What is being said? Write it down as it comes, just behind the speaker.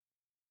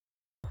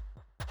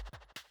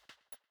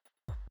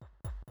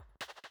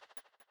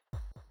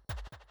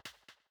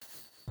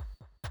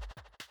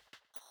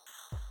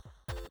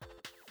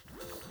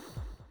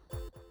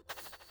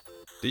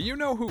Do you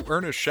know who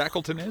Ernest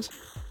Shackleton is?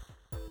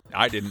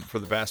 I didn't for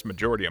the vast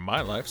majority of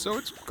my life, so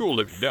it's cool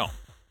if you don't.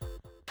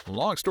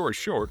 Long story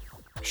short,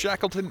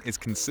 Shackleton is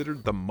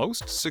considered the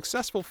most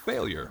successful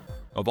failure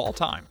of all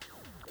time.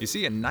 You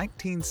see, in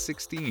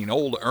 1916,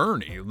 old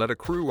Ernie led a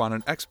crew on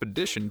an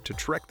expedition to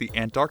trek the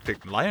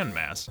Antarctic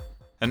landmass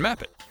and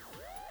map it.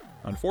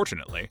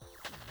 Unfortunately,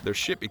 their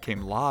ship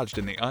became lodged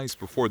in the ice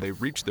before they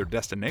reached their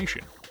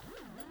destination,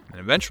 and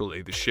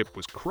eventually the ship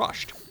was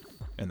crushed,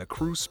 and the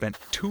crew spent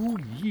 2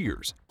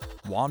 years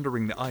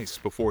wandering the ice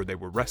before they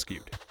were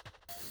rescued.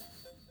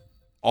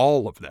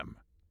 All of them.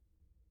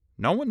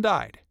 No one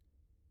died.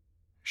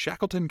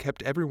 Shackleton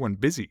kept everyone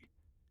busy,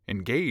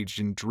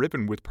 engaged and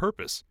driven with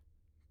purpose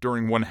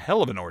during one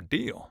hell of an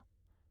ordeal.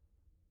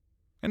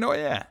 And oh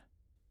yeah,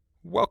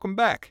 welcome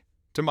back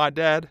to My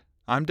Dad,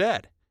 I'm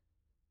Dad.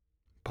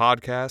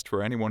 Podcast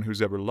for anyone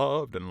who's ever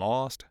loved and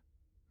lost,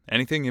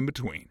 anything in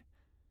between.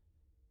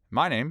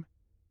 My name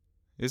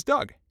is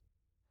Doug.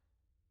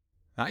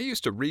 I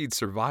used to read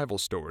survival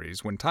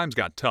stories when times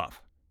got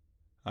tough.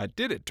 I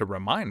did it to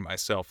remind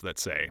myself that,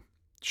 say,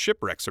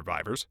 shipwreck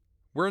survivors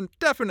were in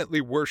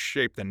definitely worse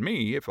shape than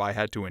me if I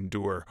had to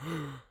endure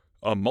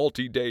a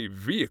multi-day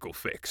vehicle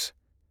fix.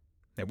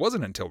 It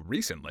wasn't until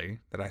recently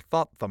that I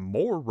thought the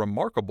more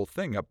remarkable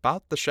thing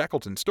about the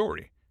Shackleton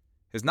story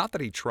is not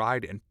that he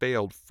tried and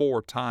failed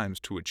 4 times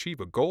to achieve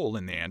a goal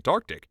in the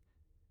Antarctic,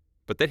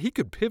 but that he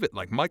could pivot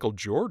like Michael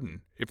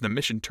Jordan if the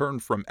mission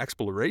turned from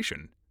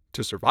exploration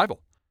to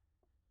survival.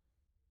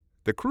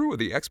 The crew of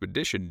the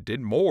expedition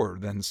did more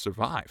than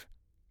survive.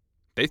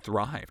 They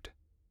thrived.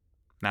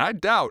 Now, I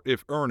doubt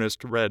if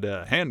Ernest read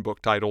a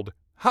handbook titled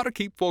How to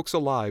Keep Folks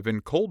Alive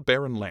in Cold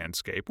Barren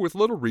Landscape with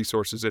Little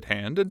Resources at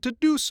Hand and to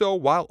Do So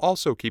While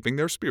Also Keeping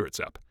Their Spirits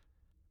Up.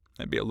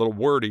 That'd be a little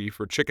wordy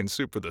for chicken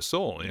soup for the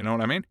soul, you know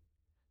what I mean?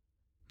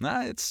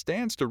 It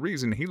stands to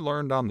reason he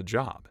learned on the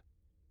job.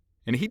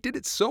 And he did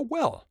it so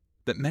well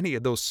that many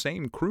of those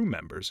same crew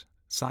members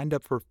signed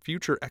up for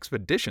future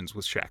expeditions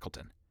with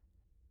Shackleton.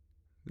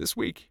 This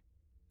week,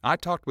 I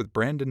talked with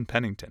Brandon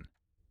Pennington,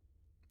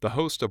 the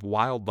host of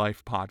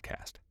Wildlife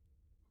Podcast.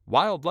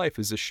 Wildlife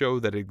is a show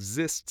that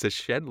exists to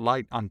shed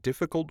light on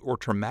difficult or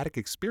traumatic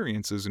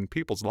experiences in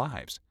people's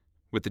lives,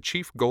 with the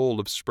chief goal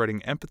of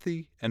spreading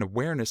empathy and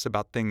awareness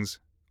about things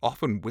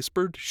often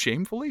whispered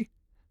shamefully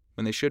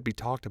when they should be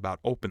talked about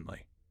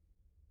openly.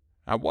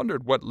 I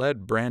wondered what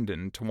led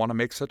Brandon to want to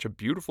make such a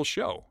beautiful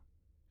show,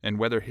 and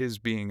whether his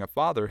being a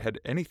father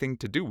had anything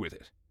to do with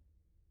it.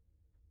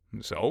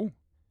 So,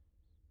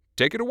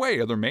 take it away,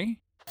 other me.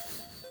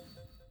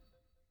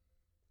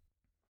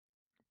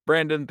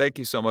 Brandon, thank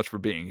you so much for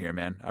being here,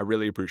 man. I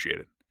really appreciate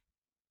it.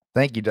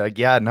 Thank you, Doug.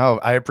 Yeah, no,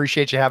 I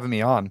appreciate you having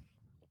me on.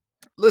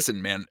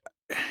 Listen, man,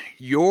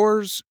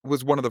 yours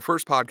was one of the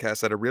first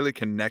podcasts that I really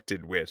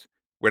connected with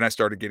when I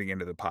started getting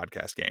into the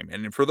podcast game.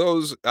 And for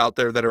those out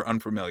there that are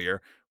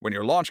unfamiliar, when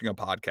you're launching a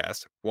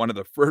podcast, one of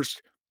the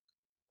first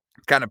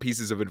kind of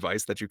pieces of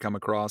advice that you come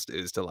across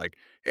is to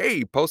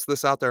hey, post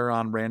this out there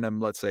on random,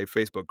 let's say,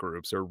 Facebook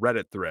groups or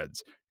Reddit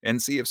threads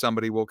and see if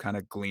somebody will kind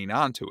of glean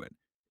onto it.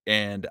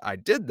 And I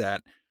did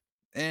that.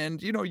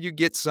 And, you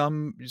get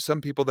some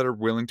people that are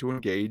willing to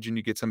engage, and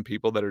you get some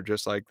people that are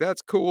just like,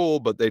 "That's cool,"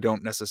 but they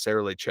don't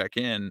necessarily check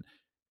in.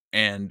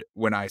 And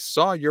when I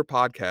saw your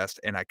podcast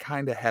and I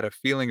kinda had a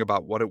feeling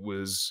about what it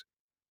was,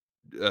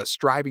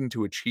 striving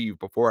to achieve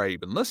before I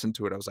even listened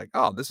to it, I was like,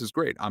 "Oh, this is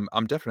great.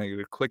 I'm definitely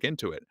gonna click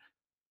into it."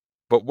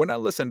 But when I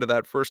listened to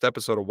that first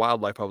episode of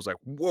Wildlife, I was like,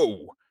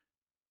 "Whoa,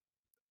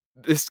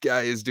 this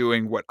guy is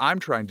doing what I'm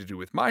trying to do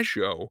with my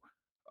show,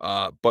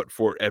 but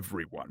for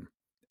everyone."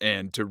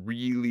 And to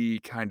really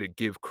kind of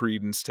give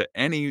credence to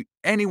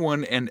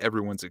anyone and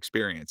everyone's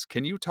experience.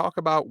 Can you talk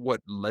about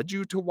what led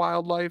you to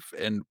Wildlife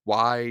and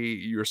why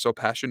you're so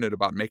passionate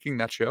about making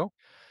that show?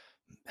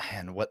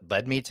 And what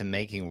led me to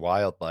making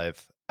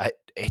Wildlife,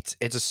 it's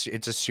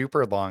a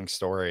super long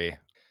story,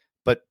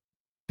 but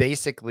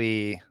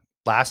basically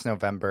last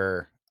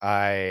November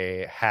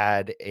I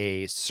had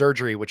a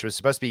surgery which was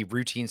supposed to be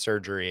routine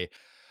surgery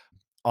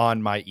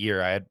on my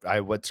ear. I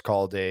had what's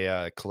called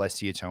a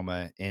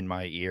cholesteatoma in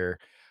my ear,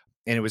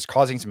 and it was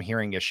causing some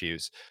hearing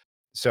issues.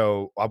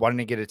 So I wanted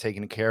to get it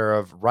taken care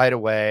of right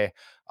away.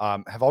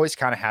 Have always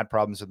kind of had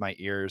problems with my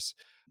ears.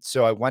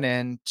 So I went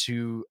in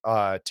to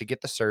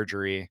get the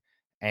surgery,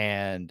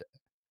 and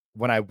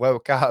when I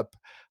woke up,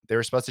 they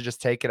were supposed to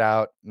just take it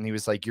out, and he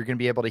was like, "You're gonna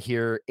be able to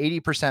hear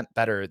 80%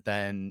 better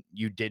than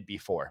you did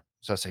before."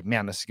 So I was like,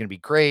 "Man, this is gonna be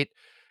great.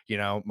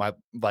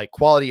 My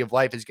quality of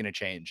life is gonna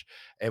change."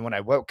 And when I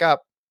woke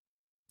up,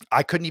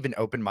 I couldn't even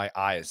open my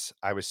eyes.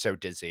 I was so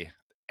dizzy.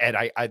 And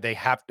they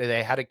had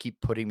to keep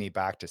putting me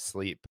back to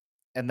sleep.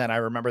 And then I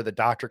remember the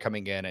doctor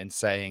coming in and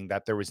saying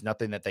that there was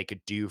nothing that they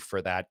could do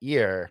for that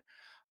ear,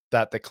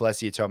 that the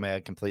cholesteatoma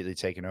had completely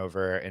taken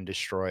over and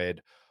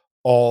destroyed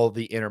all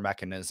the inner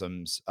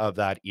mechanisms of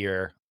that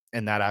ear,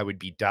 and that I would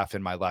be deaf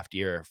in my left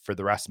ear for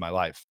the rest of my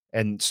life.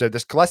 And so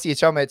this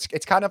cholesteatoma,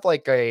 it's kind of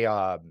like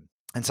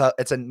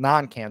it's a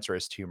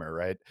non-cancerous tumor,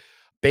 right?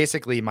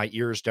 Basically, my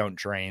ears don't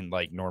drain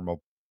like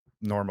normal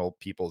normal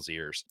people's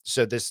ears.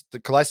 So the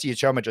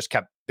cholesteatoma just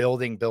kept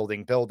building,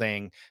 building,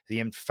 building. The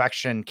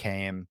infection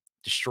came,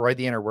 destroyed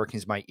the inner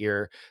workings of my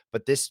ear,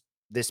 but this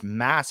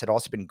mass had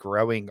also been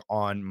growing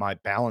on my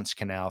balance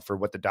canal for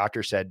what the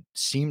doctor said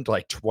seemed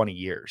like 20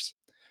 years.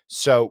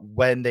 So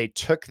when they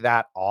took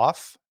that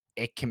off,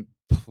 it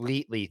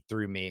completely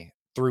threw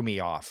me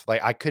off.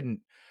 Like I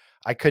couldn't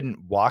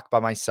walk by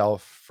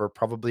myself for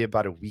probably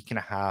about a week and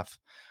a half.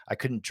 I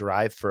couldn't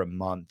drive for a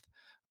month.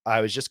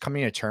 I was just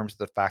coming to terms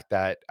with the fact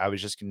that I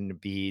was just going to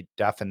be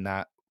deaf in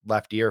that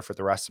left ear for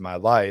the rest of my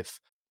life,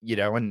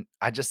 and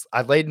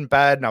I laid in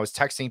bed and I was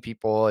texting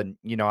people and,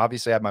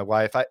 obviously I had my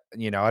wife. I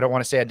don't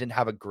want to say I didn't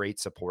have a great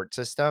support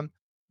system,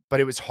 but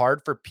it was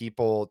hard for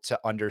people to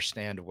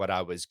understand what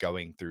I was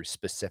going through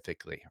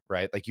specifically,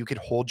 right? Like you could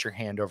hold your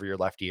hand over your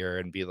left ear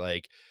and be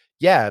like,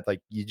 yeah, like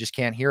you just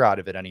can't hear out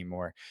of it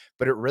anymore.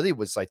 But it really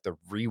was like the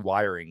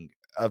rewiring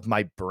of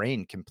my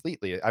brain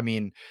completely. I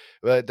mean,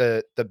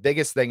 the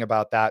biggest thing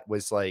about that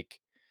was like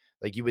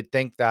you would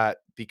think that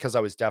because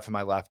I was deaf in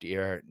my left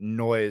ear,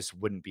 noise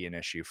wouldn't be an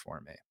issue for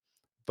me.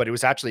 But it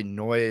was actually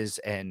noise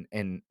and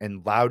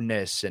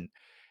loudness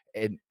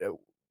and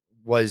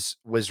was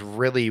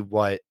really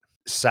what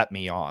set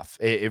me off.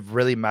 It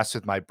really messed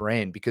with my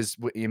brain because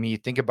I mean, you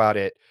think about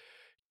it,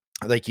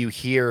 like you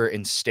hear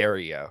in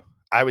stereo.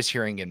 I was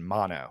hearing in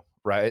mono,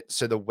 right?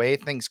 So the way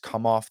things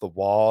come off the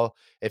wall,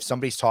 if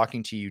somebody's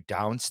talking to you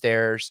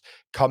downstairs,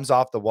 comes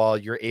off the wall,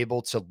 you're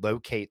able to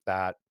locate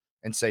that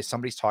and say,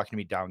 somebody's talking to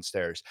me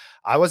downstairs.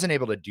 I wasn't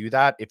able to do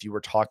that if you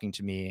were talking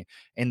to me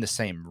in the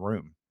same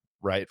room,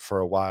 right? For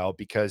a while,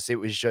 because it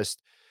was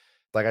just,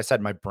 like I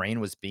said, my brain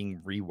was being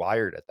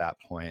rewired at that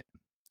point.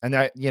 And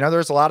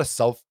there's a lot of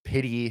self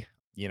pity,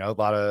 a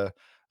lot of,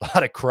 a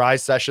lot of cry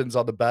sessions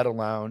on the bed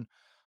alone,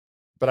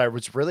 but I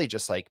was really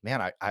just like,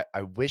 "Man,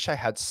 I wish I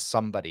had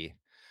somebody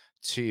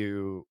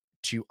to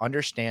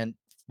understand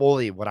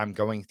fully what I'm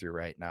going through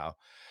right now."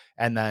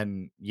 And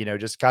then,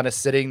 just kinda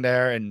sitting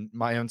there in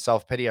my own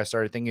self-pity, I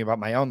started thinking about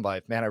my own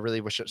life. "Man, I really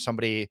wish that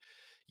somebody,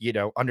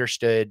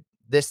 understood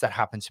this that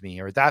happened to me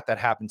or that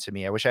happened to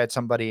me. I wish I had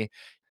somebody."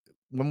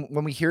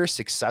 When we hear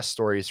success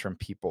stories from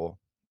people,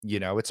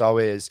 it's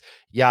always,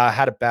 yeah, I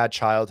had a bad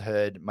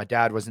childhood. My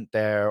dad wasn't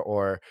there,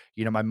 or,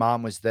 my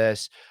mom was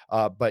this,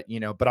 but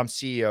I'm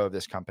CEO of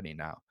this company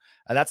now.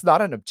 And that's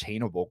not an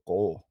obtainable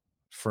goal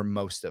for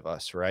most of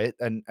us, right?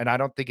 And I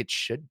don't think it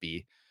should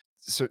be.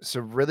 So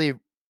really,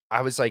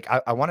 I was like,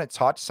 I want to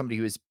talk to somebody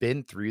who has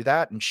been through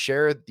that and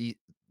share the,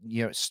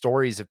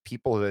 stories of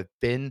people who have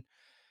been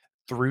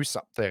through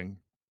something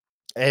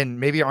and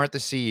maybe aren't the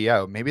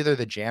CEO, maybe they're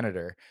the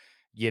janitor,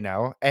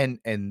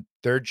 and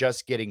they're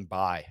just getting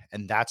by,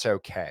 and that's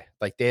okay.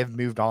 Like they have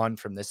moved on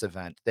from this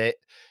event. They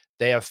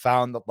have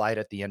found the light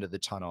at the end of the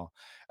tunnel.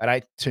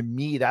 And to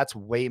me, that's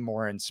way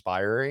more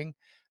inspiring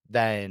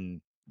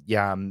than,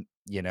 yeah, I'm,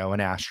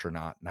 an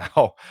astronaut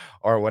now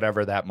or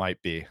whatever that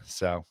might be.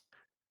 So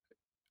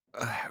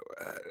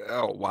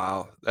Oh,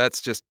 wow.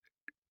 That's just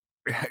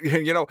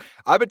you know,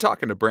 I've been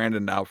talking to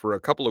Brandon now for a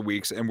couple of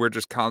weeks, and we're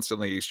just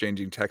constantly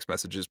exchanging text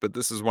messages, but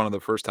this is one of the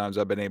first times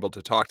I've been able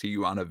to talk to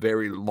you on a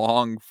very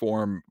long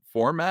form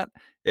format,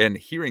 and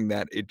hearing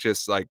that, it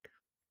just, like,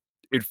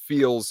 it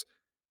feels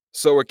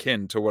so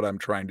akin to what I'm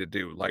trying to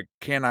do. Like,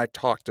 can I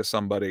talk to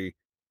somebody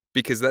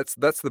because that's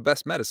the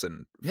best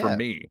medicine for yeah,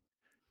 me.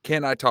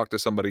 Can I talk to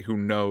somebody who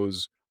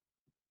knows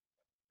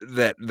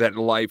that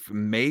life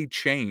may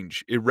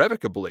change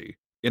irrevocably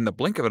in the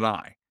blink of an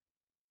eye,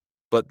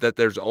 but that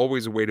there's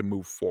always a way to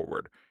move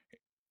forward?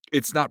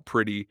 It's not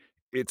pretty,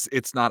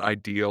 it's not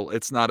ideal,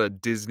 it's not a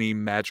Disney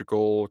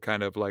magical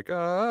kind of like,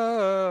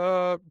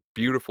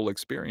 beautiful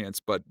experience,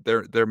 but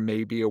there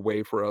may be a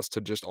way for us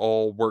to just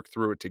all work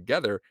through it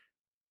together,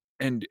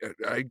 and,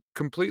 I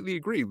completely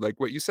agree, like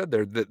what you said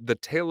there, the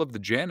tale of the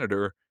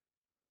janitor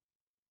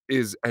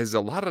is a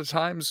lot of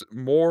times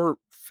more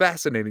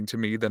fascinating to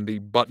me than the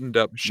buttoned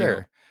up,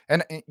 sure.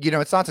 And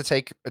it's not to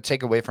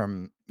take away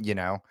from,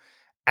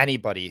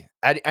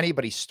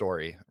 anybody's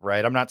story,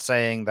 right? I'm not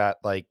saying that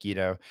like,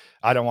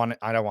 I don't want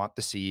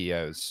the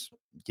CEO's,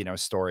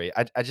 story.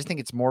 I just think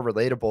it's more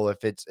relatable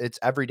if it's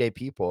everyday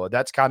people.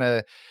 That's kind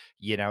of,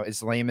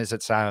 as lame as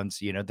it sounds,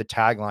 the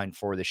tagline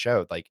for the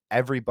show. Like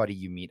everybody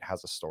you meet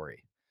has a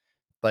story.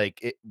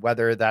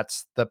 Whether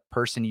that's the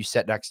person you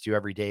sit next to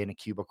every day in a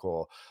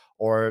cubicle,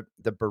 or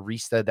the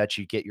barista that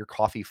you get your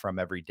coffee from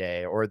every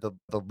day, or the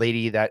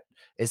lady that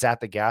is at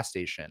the gas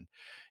station.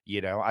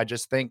 I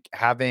just think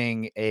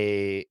having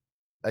a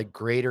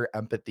greater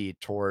empathy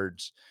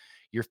towards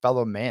your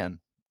fellow man,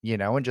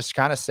 and just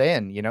kind of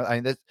saying,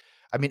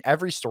 I mean,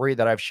 every story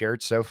that I've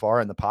shared so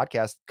far in the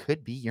podcast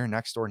could be your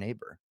next door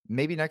neighbor.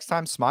 Maybe next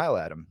time smile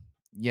at him,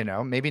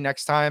 maybe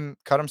next time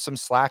cut him some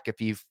slack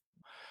if you've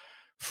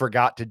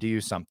forgot to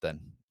do something,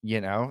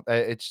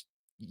 it's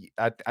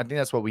I think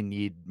that's what we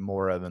need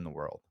more of in the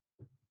world.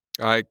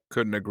 I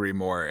couldn't agree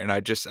more, and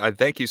I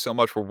thank you so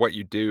much for what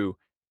you do,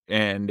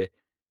 and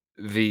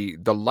the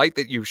light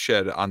that you've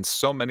shed on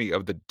so many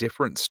of the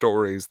different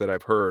stories that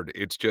I've heard.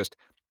 It's just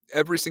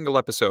every single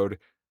episode,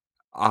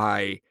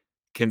 I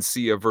can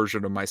see a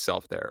version of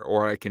myself there,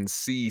 or I can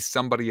see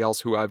somebody else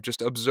who I've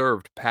just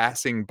observed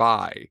passing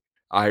by.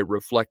 I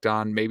reflect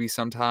on maybe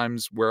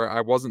sometimes where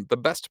I wasn't the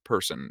best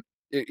person.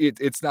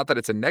 It's not that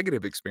it's a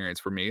negative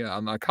experience for me.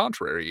 On the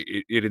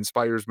contrary, it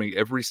inspires me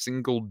every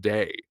single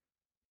day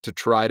to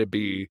try to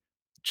be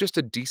just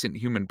a decent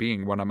human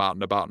being when I'm out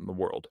and about in the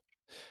world.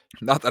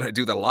 Not that I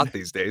do that a lot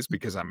these days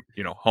because I'm,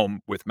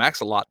 home with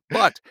Max a lot,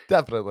 but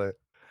Definitely.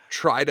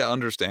 try to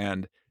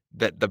understand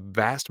that the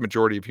vast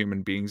majority of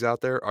human beings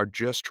out there are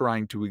just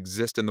trying to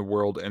exist in the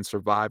world and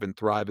survive and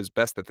thrive as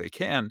best that they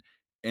can.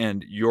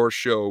 And your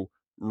show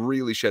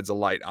really sheds a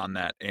light on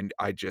that. And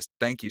I just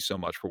thank you so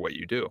much for what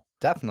you do.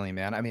 Definitely,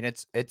 man. I mean,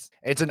 it's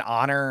an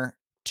honor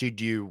to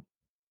do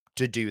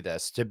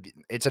this.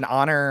 It's an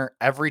honor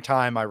every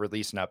time I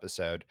release an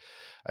episode.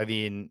 I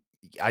mean,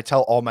 I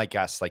tell all my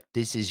guests like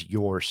this is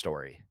your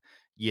story.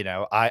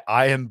 I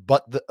am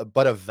but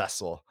a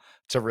vessel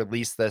to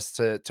release this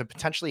to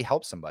potentially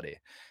help somebody.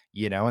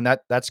 And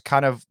that's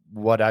kind of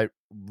what I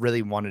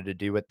really wanted to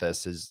do with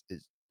this is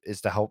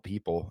to help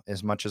people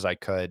as much as I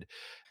could.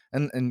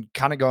 And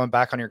kind of going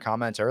back on your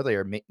comments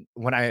earlier,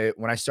 when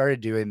I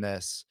started doing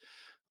this,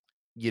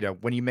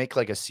 when you make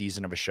like a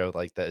season of a show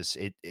like this,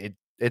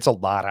 it's a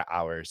lot of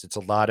hours. It's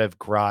a lot of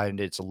grind.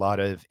 It's a lot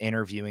of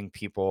interviewing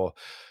people.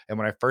 And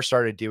when I first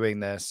started doing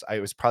this, I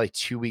was probably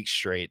 2 weeks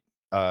straight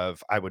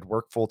of I would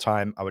work full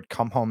time. I would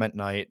come home at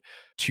night,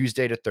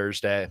 Tuesday to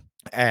Thursday,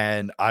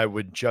 and I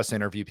would just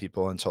interview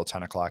people until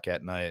 10 o'clock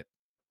at night.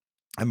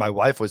 And my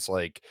wife was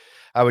like,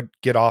 I would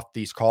get off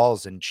these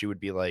calls and she would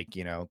be like,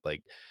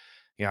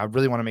 I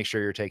really want to make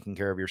sure you're taking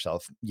care of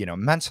yourself,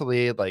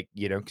 mentally, like,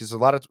 because a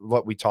lot of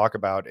what we talk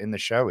about in the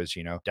show is,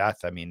 death.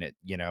 I mean,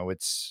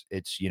 it's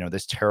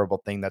this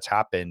terrible thing that's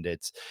happened.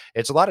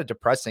 It's a lot of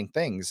depressing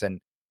things.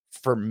 And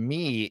for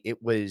me,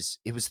 it was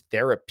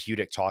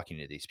therapeutic talking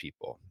to these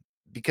people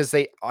because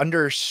they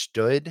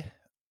understood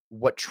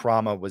what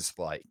trauma was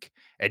like.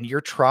 And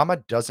your trauma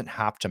doesn't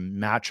have to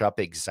match up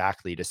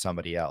exactly to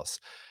somebody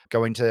else.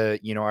 Going to,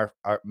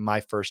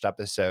 my first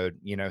episode,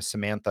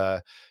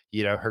 Samantha,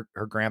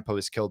 her grandpa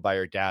was killed by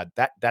her dad.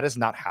 That has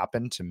not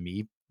happened to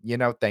me,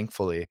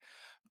 thankfully.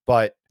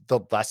 But the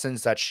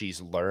lessons that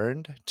she's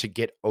learned to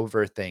get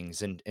over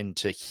things and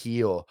to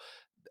heal,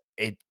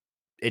 it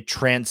it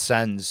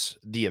transcends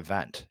the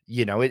event.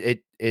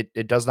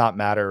 It does not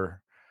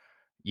matter,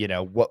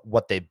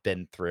 what they've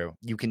been through.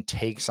 You can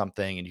take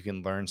something and you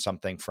can learn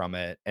something from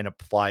it and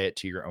apply it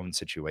to your own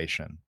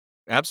situation.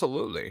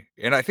 Absolutely.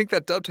 And I think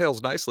that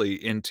dovetails nicely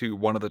into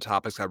one of the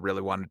topics I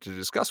really wanted to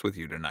discuss with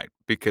you tonight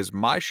because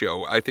my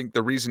show, I think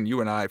the reason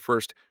you and I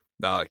first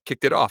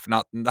kicked it off,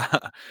 none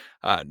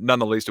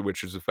the least of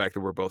which is the fact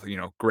that we're both,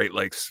 Great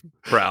Lakes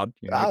proud.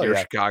 Oh You're yeah,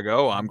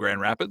 Chicago, I'm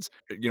Grand Rapids.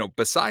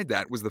 Beside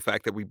that was the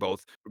fact that we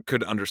both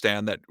could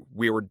understand that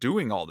we were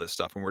doing all this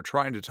stuff and we're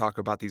trying to talk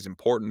about these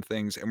important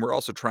things. And we're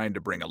also trying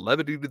to bring a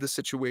levity to the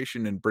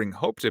situation and bring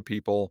hope to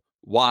people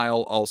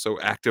while also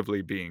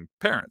actively being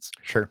parents.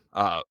 sure.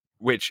 Uh,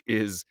 which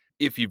is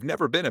if you've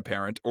never been a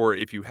parent or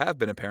if you have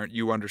been a parent,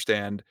 you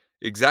understand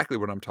exactly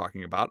what I'm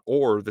talking about,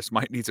 or this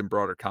might need some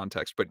broader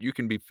context, but you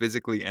can be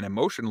physically and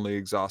emotionally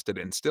exhausted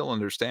and still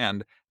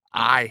understand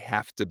I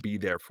have to be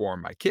there for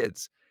my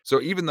kids.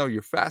 So even though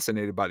you're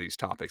fascinated by these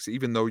topics,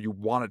 even though you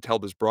want to tell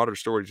this broader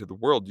story to the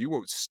world, you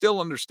will still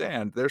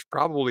understand there's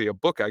probably a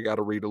book I got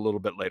to read a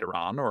little bit later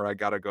on, or I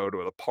got to go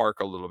to the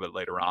park a little bit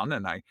later on,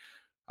 and I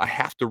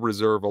have to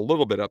reserve a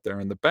little bit up there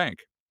in the bank.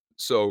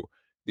 So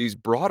these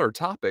broader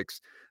topics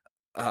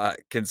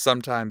can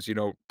sometimes,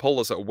 pull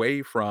us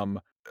away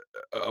from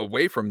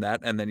that,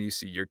 and then you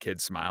see your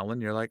kids smile,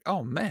 and you're like,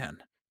 "Oh,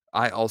 man,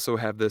 I also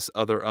have this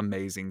other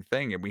amazing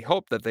thing," and we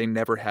hope that they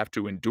never have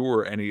to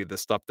endure any of the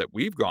stuff that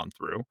we've gone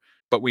through,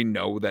 but we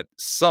know that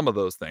some of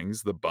those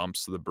things, the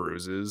bumps, the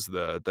bruises,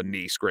 the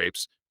knee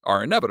scrapes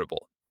are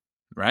inevitable,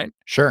 right?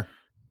 Sure.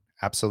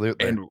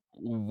 Absolutely. And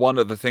one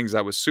of the things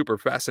I was super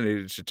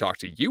fascinated to talk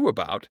to you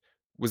about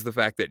was the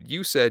fact that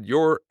you said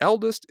your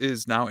eldest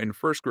is now in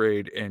 1st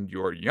grade and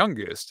your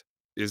youngest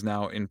is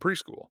now in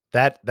preschool.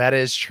 That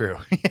is true.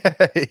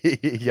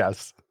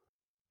 Yes.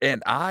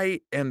 And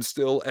I am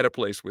still at a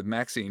place with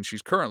Maxine.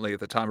 She's currently, at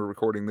the time of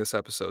recording this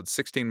episode,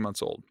 16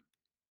 months old.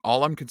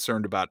 All I'm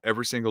concerned about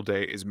every single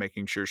day is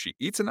making sure she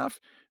eats enough,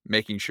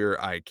 making sure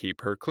I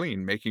keep her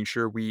clean, making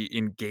sure we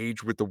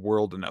engage with the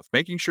world enough,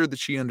 making sure that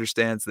she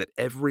understands that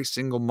every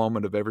single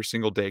moment of every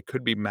single day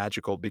could be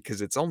magical because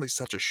it's only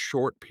such a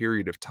short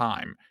period of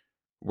time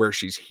where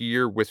she's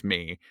here with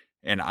me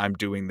and I'm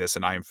doing this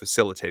and I am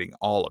facilitating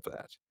all of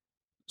that.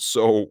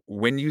 So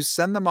when you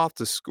send them off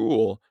to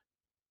school,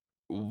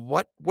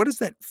 what does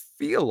that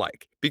feel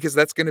like? Because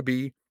that's going to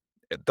be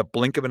at the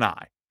blink of an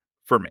eye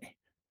for me.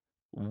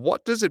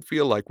 What does it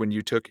feel like when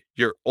you took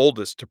your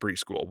oldest to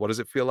preschool? What does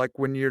it feel like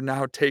when you're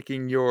now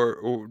taking him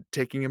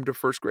to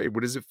 1st grade?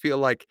 What does it feel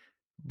like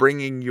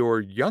bringing your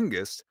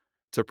youngest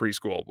to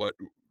preschool? What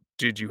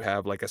did you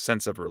have, like, a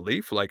sense of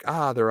relief? Like,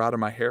 "Ah, they're out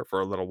of my hair for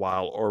a little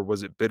while," or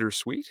was it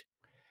bittersweet?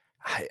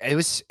 It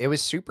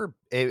was super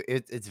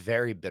it's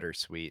very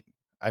bittersweet.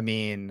 I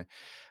mean,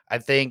 I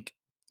think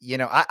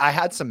I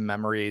had some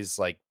memories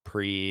like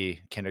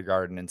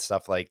pre-kindergarten and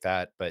stuff like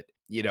that, but,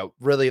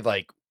 really,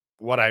 like,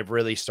 what I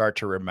really start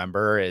to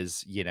remember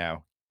is,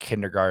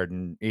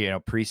 kindergarten,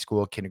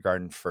 preschool,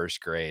 kindergarten,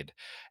 1st grade,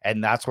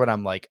 and that's when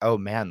I'm like, "Oh,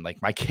 man,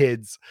 like, my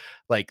kids,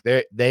 like,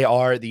 they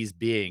are these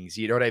beings,"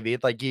 you know what I mean?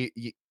 Like,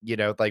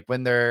 like,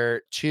 when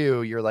they're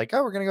 2, you're like,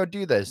 "Oh, we're gonna go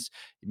do this."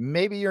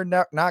 Maybe you're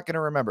not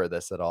gonna remember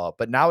this at all,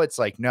 but now it's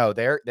like, no,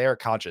 they're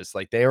conscious,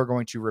 like, they are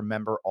going to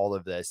remember all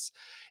of this.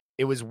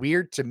 It was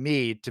weird to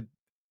me to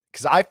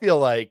because I feel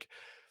like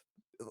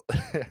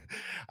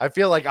I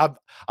feel like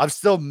I'm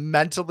still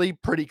mentally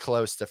pretty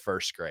close to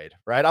 1st grade,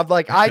 right? I'm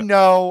like, I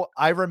know,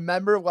 I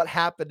remember what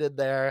happened in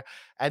there,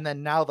 and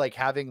then now, like,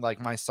 having, like,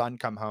 my son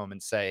come home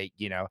and say,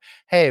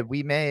 "Hey,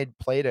 we made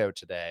Play-Doh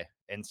today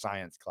in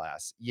science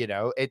class,"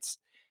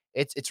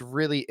 it's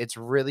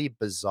really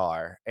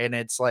bizarre, and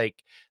it's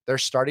like they're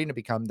starting to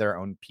become their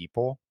own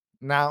people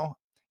now,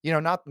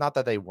 not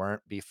that they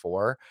weren't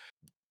before,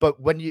 but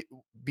when you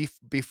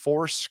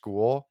before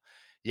school,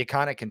 you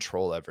kinda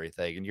control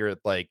everything, and you're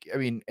like, I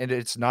mean, and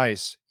it's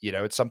nice,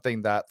 it's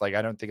something that, like,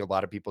 I don't think a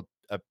lot of people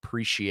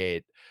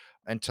appreciate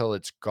until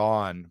it's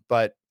gone,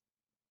 but,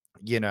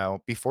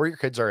 before your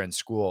kids are in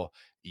school,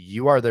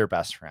 you are their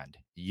best friend,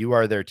 you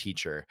are their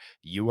teacher,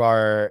 you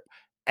are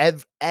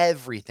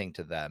everything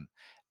to them,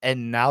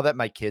 and now that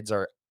my kids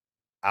are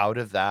out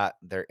of that,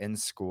 they're in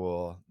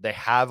school, they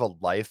have a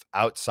life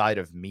outside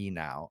of me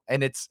now,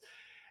 and it's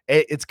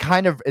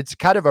kind of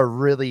a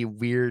really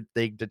weird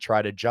thing to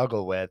try to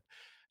juggle with.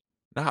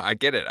 No, I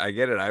get it, I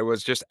get it. I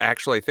was just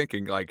actually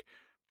thinking like,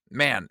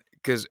 man,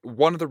 because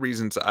one of the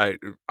reasons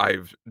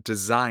I've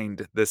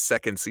designed the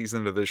 2nd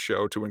season of this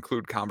show to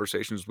include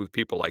conversations with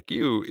people like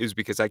you is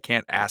because I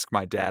can't ask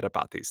my dad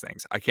about these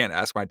things. I can't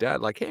ask my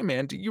dad like, "Hey,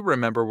 man, do you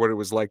remember what it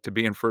was like to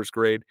be in 1st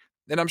grade?"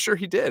 And I'm sure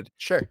he did.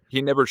 Sure.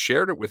 He never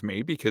shared it with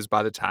me because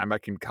by the time I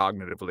can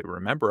cognitively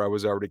remember, I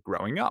was already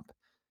growing up.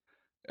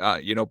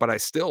 But I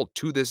still,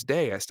 to this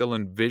day, I still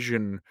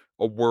envision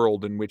a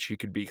world in which he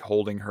could be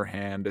holding her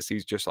hand as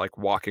he's just, like,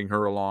 walking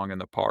her along in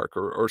the park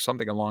or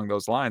something along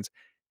those lines.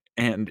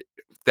 And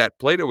that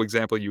Play-Doh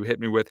example you hit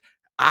me with,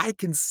 I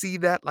can see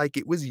that like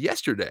it was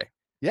yesterday.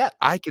 Yeah.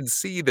 I can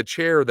see the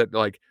chair that,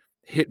 like,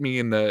 hit me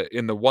in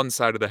the one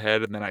side of the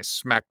head, and then I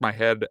smacked my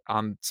head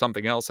on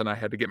something else, and I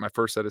had to get my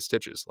first set of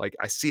stitches. Like,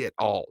 I see it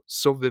all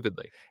so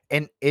vividly.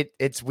 And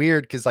it's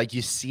weird because, like,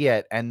 you see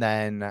it, and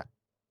then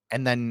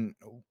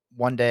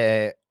one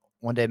day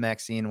one day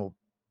Maxine will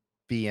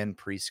be in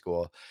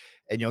preschool,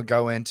 and you'll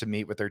go in to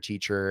meet with their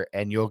teacher,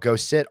 and you'll go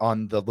sit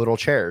on the little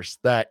chairs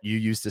that you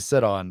used to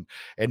sit on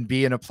and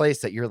be in a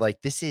place that you're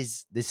like, this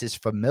is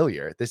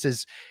familiar.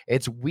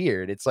 It's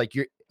weird. It's like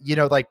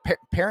like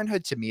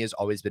parenthood to me has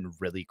always been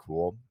really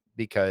cool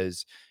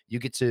because you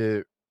get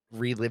to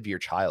relive your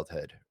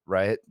childhood,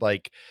 right?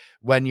 Like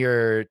when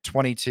you're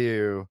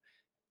 22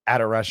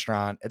 at a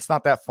restaurant, it's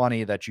not that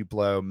funny that you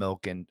blow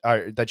milk and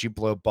or that you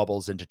blow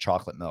bubbles into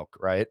chocolate milk,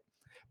 right?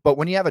 But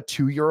when you have a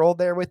 2-year-old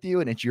there with you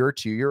and it's your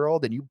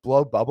 2-year-old and you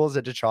blow bubbles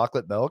into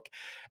chocolate milk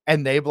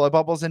and they blow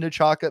bubbles into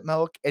chocolate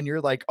milk and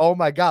you're like, "Oh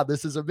my god,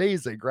 this is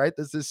amazing," right?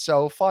 This is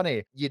so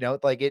funny.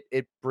 Like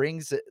it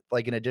brings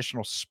like an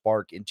additional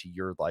spark into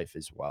your life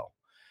as well.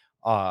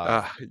 Uh,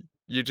 Uh,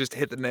 you just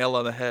hit the nail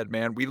on the head,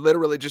 man. We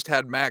literally just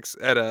had Max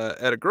at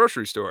a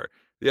grocery store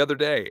the other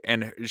day,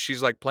 and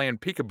she's, like, playing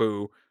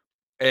peekaboo,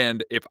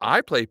 and if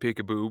I play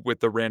peekaboo with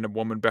the random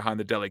woman behind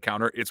the deli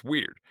counter, it's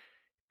weird.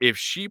 If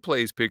she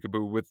plays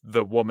peekaboo with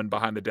the woman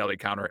behind the deli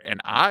counter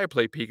and I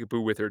play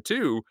peekaboo with her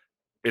too,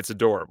 it's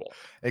adorable.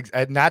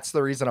 and that's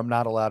the reason I'm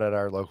not allowed at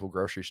our local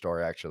grocery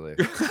store actually.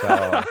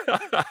 So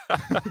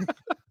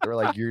they were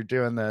like, "You're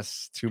doing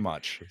this too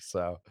much."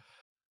 So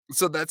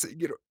So that's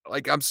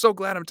like, I'm so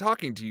glad I'm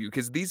talking to you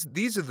because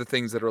these are the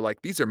things that are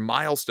like these are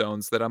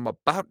milestones that I'm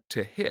about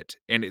to hit,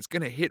 and it's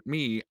gonna hit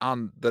me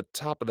on the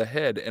top of the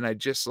head, and I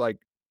just, like,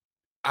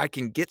 I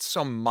can get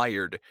so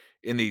mired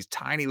in these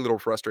tiny little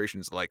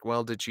frustrations like,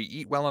 well, did she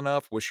eat well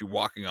enough? Was she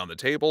walking on the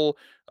table?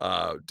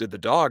 Did the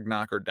dog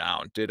knock her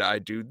down? Did I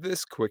do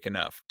this quick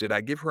enough? Did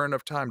I give her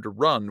enough time to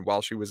run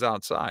while she was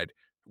outside?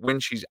 When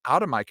she's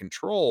out of my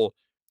control,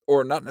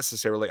 or not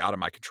necessarily out of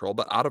my control,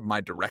 but out of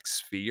my direct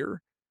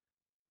sphere,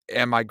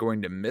 am I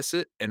going to miss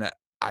it? And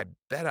I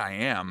bet I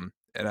am.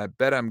 And I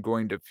bet I'm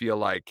going to feel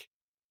like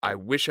I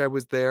wish I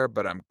was there,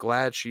 but I'm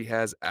glad she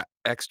has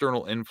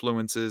external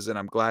influences and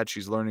I'm glad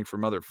she's learning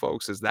from other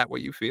folks. Is that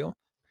what you feel?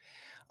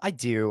 I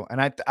do,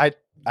 and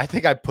I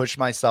think I push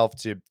myself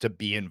to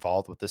be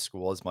involved with the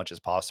school as much as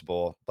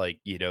possible. Like,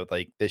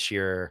 like this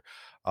year,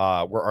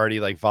 we're already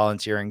like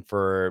volunteering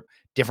for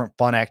different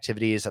fun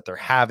activities that they're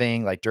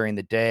having like during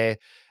the day.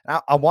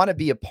 And I want to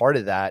be a part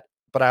of that,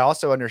 but I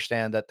also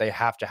understand that they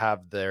have to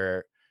have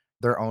their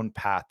own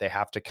path. They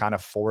have to kind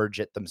of forge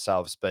it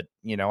themselves. But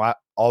I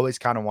always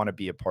kind of want to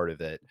be a part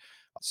of it.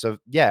 So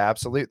yeah,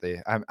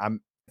 absolutely.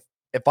 I'm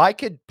if I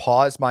could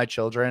pause my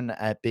children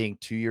at being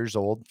 2 years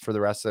old for the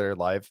rest of their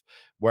life,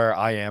 where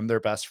I am their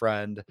best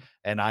friend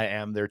and I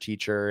am their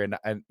teacher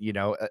and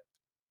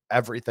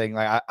everything.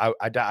 Like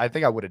I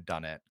think I would have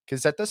done it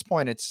because at this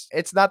point,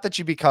 it's not that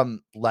you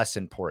become less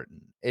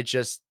important. It's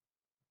just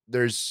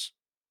there's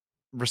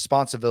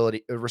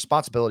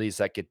responsibilities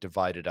that get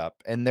divided up,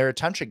 and their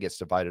attention gets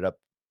divided up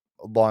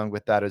along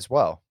with that as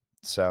well.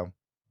 So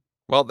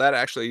Well, that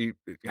actually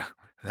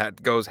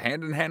that goes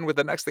hand in hand with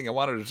the next thing I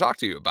wanted to talk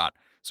to you about.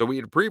 So we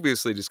had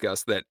previously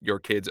discussed that your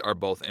kids are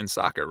both in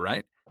soccer,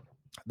 right?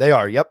 they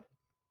are, yep,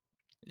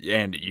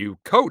 And you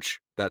coach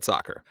that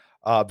soccer,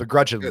 at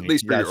begrudgingly,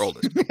 least for your yes,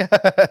 oldest.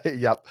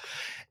 yep.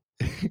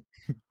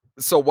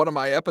 So one of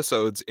my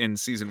episodes in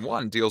season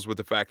 1 deals with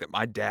the fact that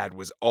my dad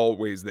was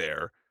always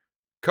there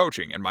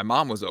coaching, and my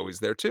mom was always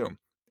there too.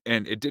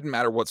 And it didn't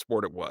matter what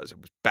sport it was. It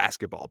was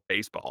basketball,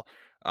 baseball.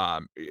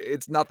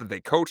 It's not that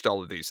they coached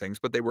all of these things,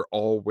 but they were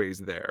always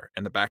there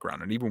in the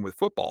background. And even with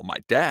football, my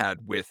dad,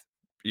 with,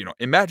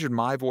 imagine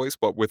my voice,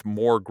 but with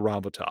more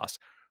gravitas,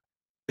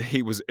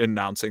 he was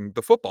announcing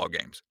the football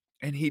games.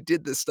 And he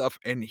did this stuff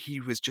and he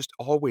was just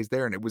always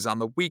there. And it was on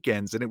the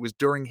weekends and it was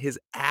during his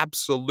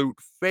absolute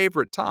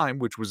favorite time,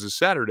 which was a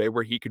Saturday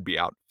where he could be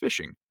out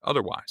fishing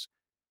otherwise.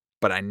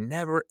 But I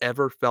never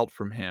ever felt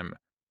from him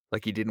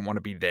like he didn't want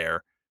to be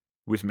there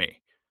with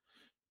me.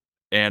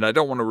 And I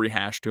don't want to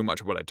rehash too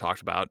much of what I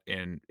talked about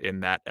in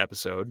that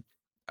episode.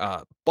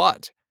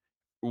 But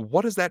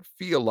what does that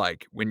feel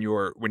like when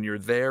you're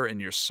there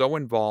and you're so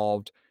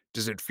involved?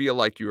 Does it feel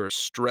like you're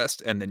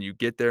stressed and then you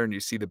get there and you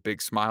see the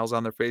big smiles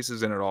on their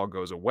faces and it all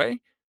goes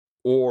away?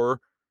 Or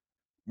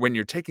when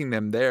you're taking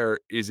them there,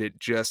 is it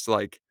just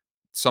like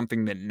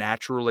something that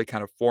naturally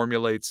kind of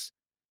formulates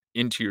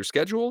into your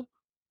schedule?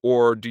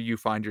 Or do you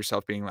find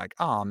yourself being like,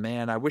 "Oh,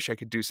 man, I wish I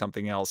could do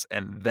something else,"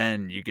 and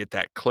then you get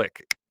that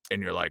click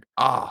and you're like,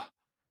 "Ah,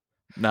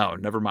 no,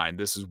 never mind,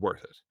 this is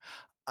worth it."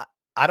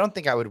 I I don't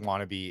think I would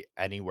wanna be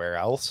anywhere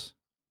else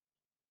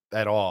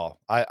at all.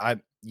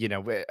 They've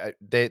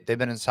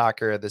been in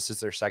soccer, this is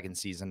their 2nd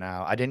season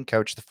now. I didn't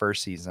coach the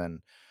 1st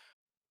season,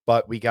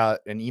 but we got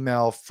an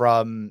email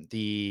from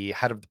the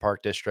head of the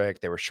park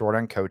district. They were short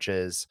on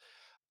coaches.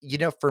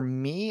 For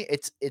me,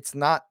 it's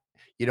not,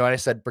 and I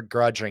said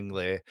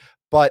begrudgingly,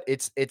 but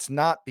it's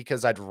not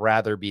because I'd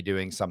rather be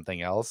doing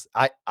something else.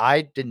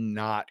 I did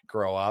not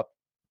grow up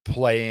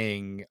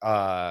playing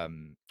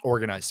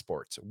organized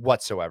sports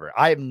whatsoever.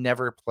 I have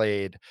never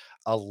played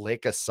a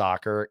lick of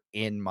soccer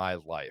in my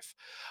life.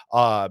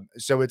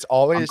 So it's I'm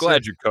always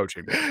glad just you're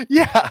coaching, though.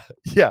 yeah,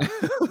 yeah.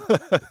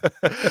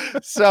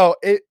 So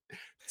it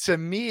to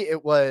me,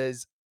 it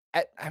was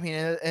I mean,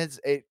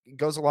 it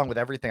goes along with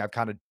everything I've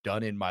kinda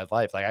done in my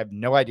life. Like, I have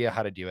no idea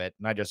how to do it,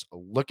 and I just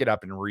look it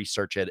up and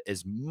research it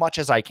as much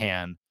as I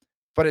can.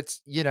 But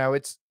it's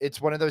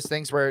one of those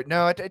things where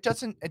no, it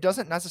doesn't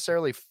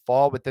necessarily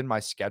fall within my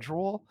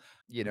schedule,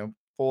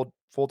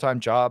 full-time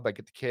job, I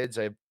get the kids,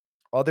 I have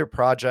other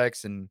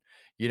projects and,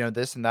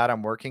 this and that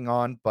I'm working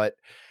on, but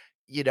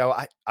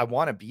I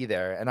wanna be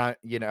there, and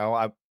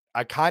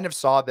I kind of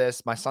saw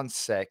this. My son's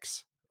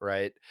 6,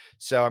 right?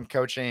 So I'm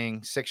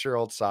coaching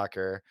six-year-old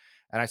soccer,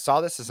 and I saw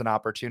this as an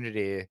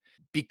opportunity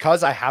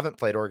because I haven't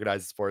played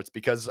organized sports,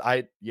 because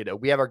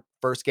we have our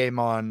first game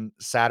on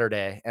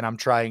Saturday, and I'm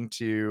trying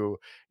to,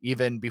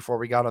 even before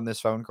we got on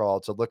this phone call,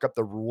 to look up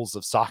the rules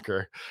of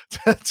soccer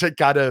to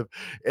kind of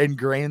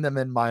ingrain them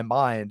in my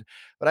mind.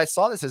 But I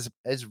saw this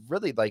as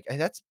really like, "Hey,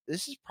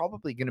 this is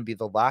probably gonna be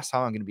the last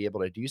time I'm gonna be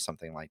able to do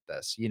something like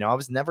this." I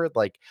was never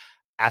like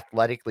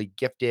athletically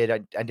gifted.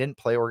 I didn't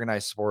play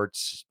organized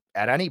sports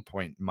at any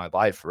point in my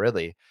life,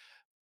 really.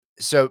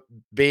 So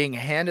being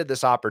handed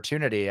this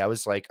opportunity, I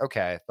was like,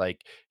 okay,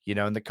 like,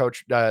 and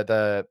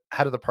the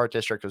head of the park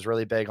district was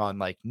really big on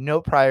like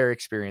no prior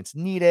experience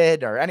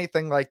needed or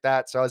anything like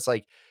that. So I was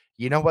like,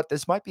 you know what?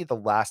 This might be the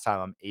last time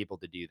I'm able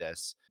to do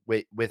this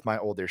with my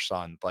older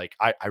son. Like,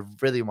 I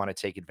really want to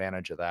take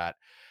advantage of that.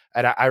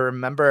 And I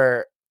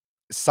remember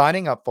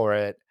signing up for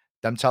it,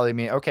 them telling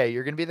me, okay,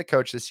 you're going to be the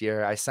coach this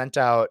year. I sent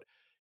out,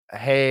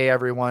 hey,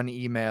 everyone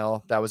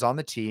email that was on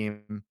the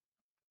team,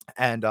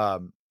 and,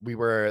 we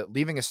were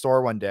leaving a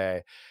store one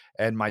day,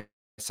 and my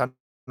son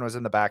was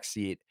in the back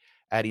seat,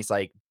 and he's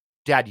like,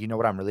 "Dad, you know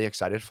what I'm really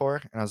excited for?"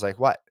 And I was like,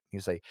 "What?"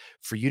 He's like,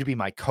 "For you to be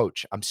my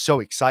coach. I'm so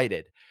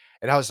excited."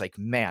 And I was like,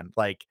 "Man,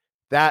 like,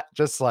 that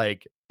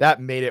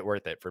made it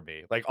worth it for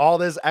me." Like, all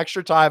this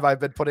extra time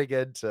I've been putting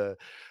into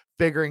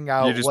figuring You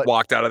out just what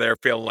walked out of there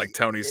feeling like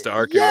Tony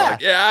Stark. You were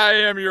like, yeah. "Yeah,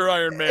 I am your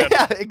Iron Man."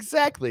 Yeah,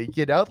 exactly,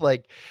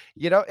 like,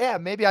 yeah,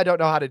 maybe I don't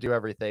know how to do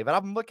everything, but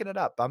I'm looking it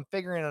up, I'm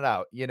figuring it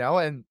out,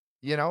 and,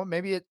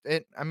 maybe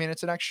I mean,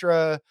 it's an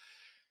extra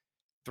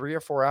 3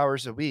 or 4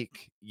 hours a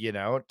week,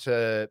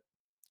 to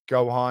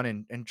go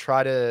on and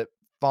try to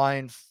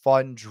find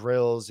fun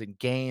drills and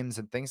games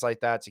and things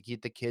like that to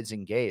keep the kids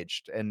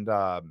engaged, and,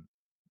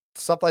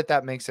 stuff like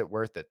that makes it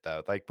worth it,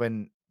 though, like,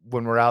 when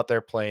we're out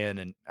there playing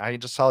and I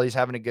just saw he's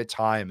having a good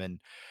time,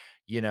 and,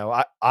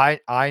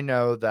 I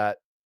know that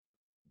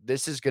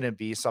this is gonna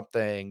be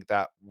something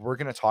that we're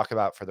gonna talk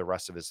about for the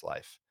rest of his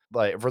life,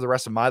 like, for the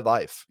rest of my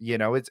life.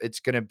 It's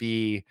gonna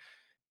be,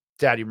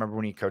 "Dad, you remember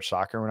when you coached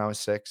soccer when I was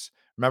 6?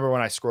 Remember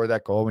when I scored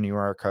that goal when you were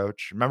our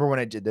coach? Remember when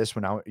I did this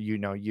when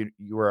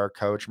you were our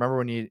coach? Remember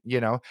when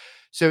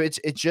So it's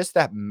just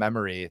that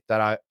memory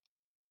that I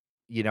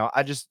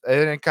just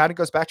and it kind of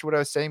goes back to what I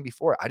was saying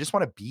before. I just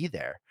want to be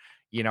there.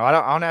 I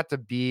don't have to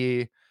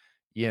be,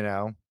 you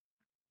know,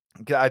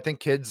 I think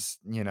kids,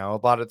 a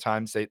lot of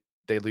times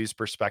they lose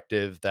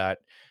perspective that,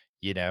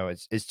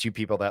 it's two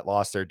people that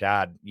lost their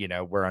dad,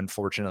 we're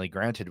unfortunately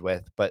granted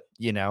with, but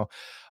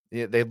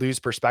they lose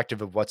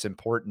perspective of what's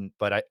important.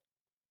 But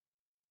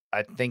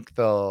I think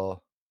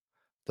they'll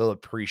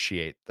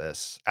appreciate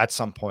this at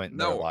some point in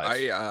their No,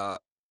 life.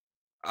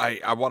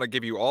 I wanna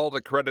give you all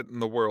the credit in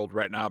the world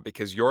right now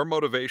because your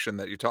motivation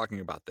that you're talking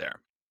about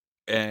there,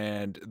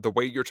 and the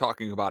way you're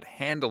talking about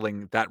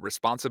handling that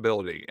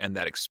responsibility and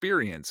that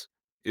experience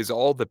is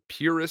all the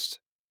purest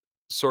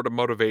sort of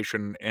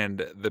motivation and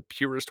the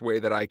purest way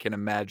that I can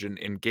imagine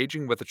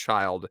engaging with a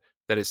child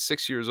that is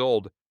 6 years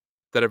old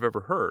that I've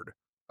ever heard,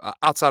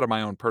 outside of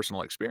my own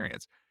personal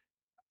experience.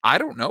 I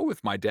don't know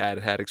if my dad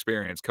had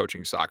experience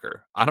coaching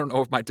soccer. I don't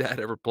know if my dad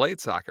ever played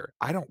soccer.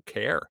 I don't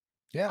care.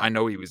 Yeah. I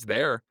know he was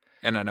there,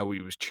 and I know he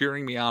was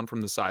cheering me on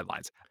from the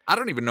sidelines. I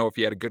don't even know if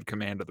he had a good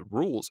command of the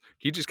rules.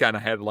 He just kinda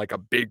had, like, a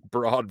big,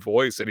 broad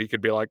voice, and he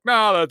could be like,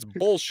 "No, that's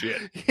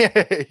bullshit."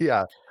 Yeah,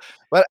 yeah.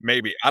 But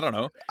Maybe, I don't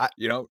know, I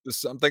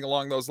something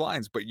along those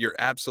lines, but you're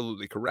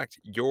absolutely correct.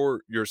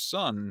 Your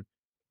son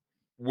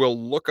will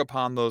look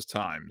upon those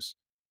times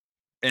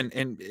and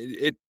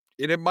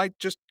it might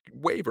just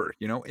waver,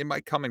 it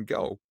might come and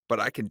go, but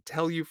I can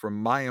tell you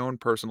from my own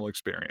personal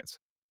experience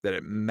that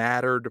it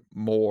mattered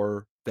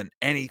more than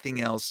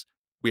anything else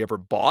we ever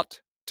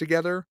bought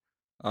together,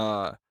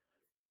 uh,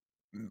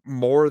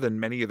 more than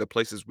many of the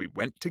places we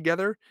went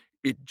together.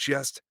 It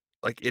just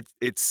like,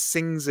 it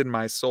sings in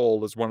my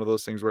soul as one of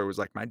those things where it was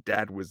like, my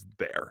dad was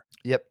there.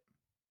 Yep,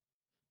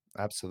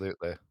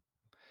 absolutely.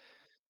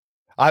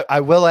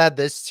 I will add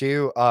this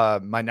too,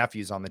 my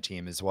nephew's on the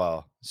team as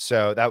well.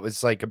 So that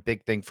was, like, a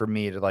big thing for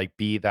me to, like,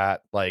 be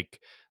that,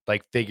 like,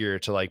 figure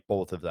to, like,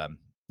 both of them,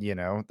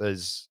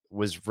 was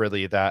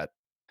really that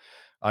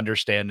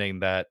understanding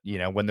that,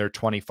 when they're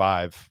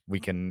 25, we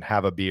can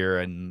have a beer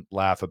and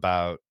laugh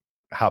about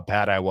how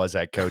bad I was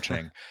at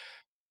coaching,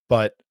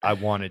 but I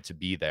wanted to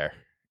be there.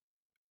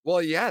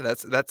 Well, yeah,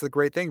 that's the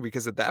great thing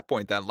because at that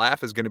point, that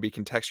laugh is gonna be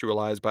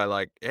contextualized by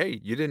like, "Hey,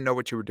 you didn't know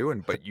what you were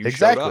doing, but you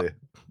showed up." Exactly.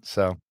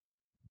 So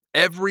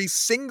Every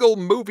single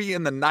movie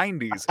in the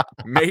 '90s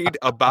made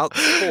about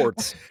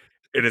sports,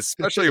 and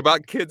especially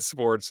about kids'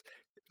 sports,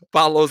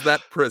 follows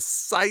that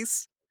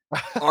precise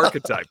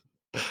archetype.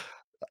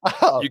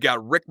 Oh, You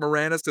got Rick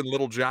Moranis in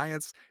Little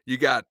Giants, you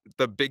got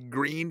the Big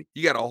Green,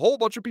 you got a whole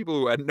bunch of people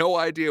who had no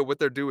idea what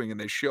they're doing, and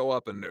they show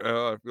up and,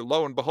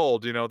 lo and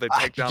behold, they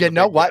take down you the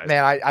know big what, guys.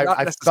 man? I Not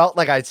I I necess felt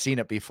like I'd seen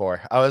it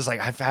before. I was like,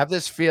 "I have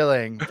this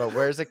feeling, but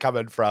where's it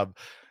coming from?"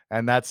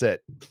 And that's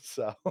it.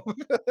 So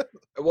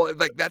well,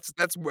 like, that's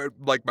where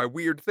like, my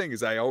weird thing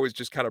is I always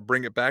just kinda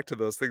bring it back to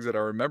those things that I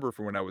remember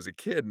from when I was a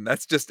kid, and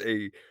that's just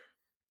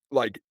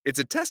it's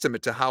a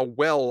testament to how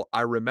well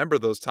I remember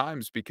those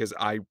times because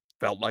I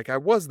felt like I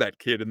was that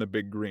kid in the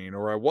Big Green,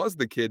 or I was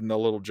the kid in the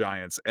Little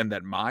Giants, and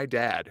that my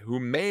dad, who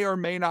may or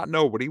may not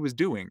know what he was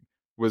doing,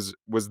 was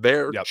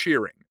there Yep.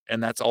 cheering,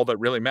 and that's all that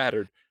really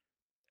mattered,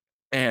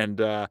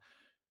 and,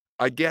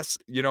 I guess,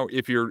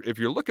 if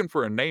you're looking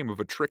for a name of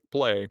a trick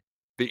play,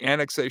 the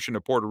annexation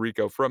of Puerto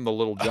Rico from the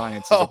Little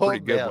Giants is a Oh, pretty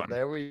good man, one.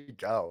 there we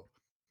go.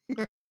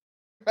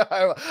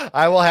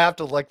 I will have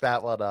to look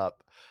that one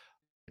up.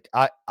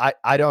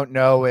 I don't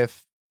know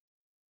if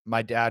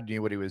my dad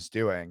knew what he was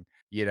doing,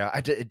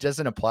 it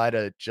doesn't apply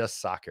to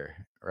just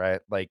soccer,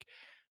 right? Like,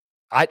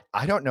 I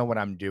don't know what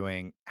I'm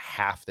doing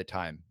half the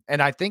time,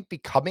 and I think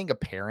becoming a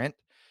parent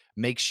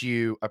makes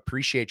you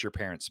appreciate your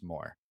parents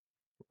more,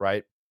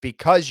 right?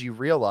 Because you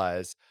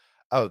realize,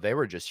 "Oh, they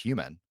were just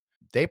human.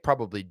 They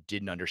probably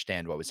didn't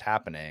understand what was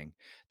happening.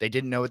 They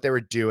didn't know what they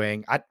were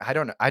doing." I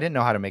don't know. I didn't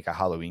know how to make a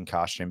Halloween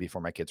costume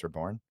before my kids were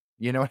born.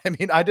 You know what I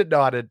mean? I didn't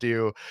know how to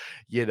do,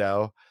 you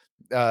know,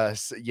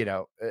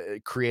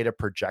 create a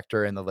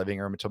projector in the living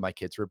room until my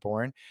kids were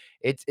born.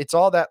 It's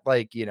all that,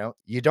 like, you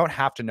don't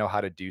have to know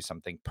how to do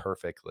something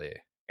perfectly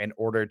in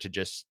order to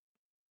just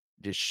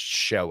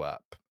show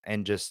up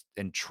and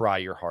try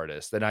your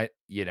hardest. And I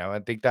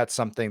think that's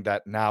something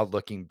that now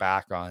looking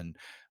back on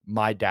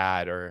my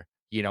dad or,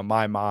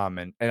 my mom,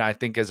 and I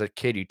think as a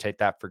kid you take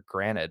that for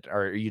granted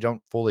or you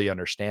don't fully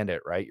understand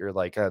it, right? You're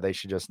like, "Oh, they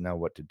should just know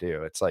what to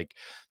do." It's like,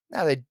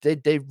 no,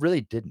 they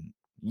really didn't,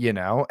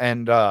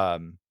 and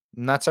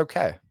that's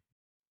okay.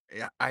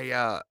 Yeah,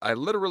 I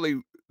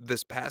literally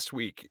this past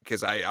week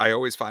because I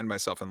always find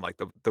myself in, like,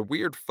 the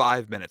weird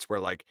 5 minutes where,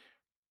 like,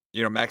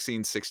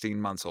 Maxine's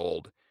 16 months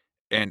old,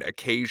 and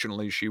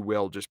occasionally she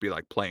will just be,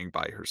 like, playing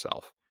by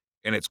herself,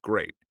 and it's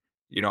great.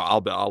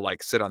 I'll,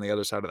 like, sit on the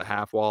other side of the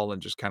half wall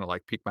and just kinda,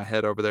 like, peek my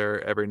head over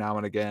there every now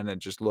and again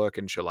and just look,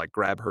 and she'll, like,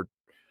 grab her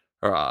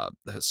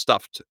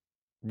stuffed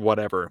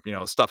whatever,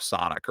 stuffed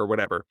Sonic or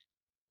whatever,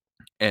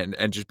 and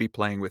just be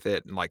playing with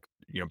it and, like,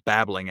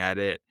 babbling at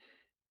it,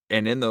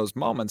 and in those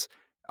moments,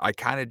 I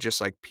kinda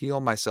just, like,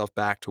 peel myself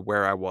back to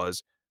where I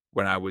was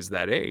when I was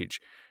that age,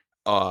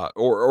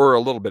 or a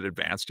little bit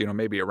advanced,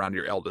 maybe around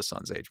your eldest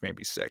son's age,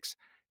 maybe 6.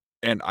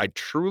 And I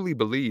truly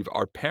believe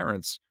our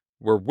parents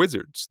were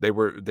wizards. They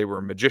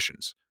were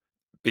magicians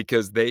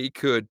because they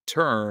could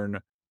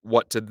turn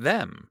what to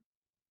them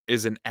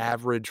is an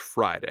average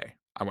Friday.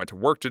 I went to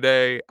work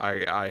today.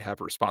 I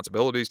have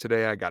responsibilities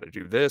today. I got to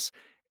do this.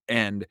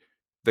 And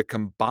the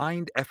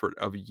combined effort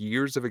of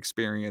years of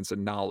experience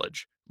and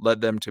knowledge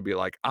led them to be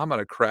like, I'm going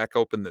to crack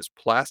open this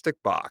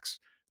plastic box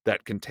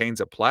that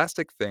contains a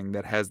plastic thing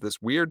that has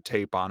this weird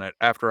tape on it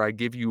after I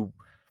give you,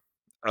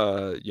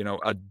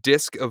 a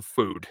disc of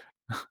food,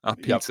 a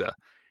Yep. pizza.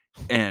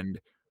 And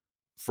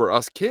for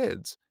us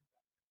kids,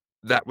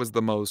 that was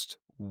the most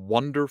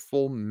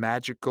wonderful,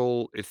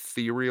 magical,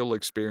 ethereal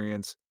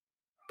experience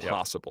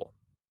Yep. possible.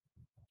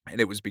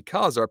 And it was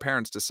because our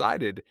parents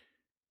decided,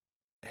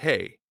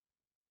 "Hey,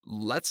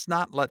 let's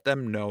not let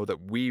them know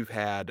that we've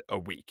had a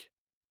week.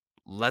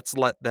 Let's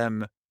let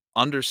them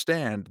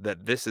understand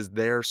that this is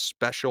their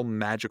special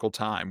magical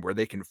time where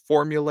they can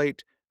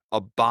formulate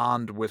a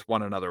bond with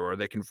one another, or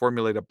they can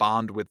formulate a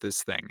bond with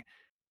this thing."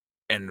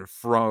 And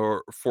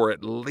for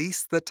at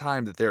least the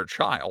time that they're a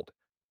child,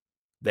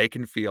 they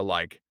can feel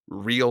like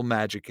real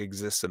magic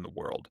exists in the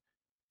world,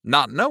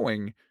 not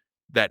knowing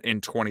that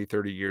in 20,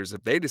 30 years,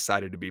 if they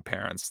decided to be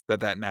parents,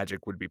 that that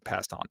magic would be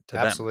passed on to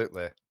them.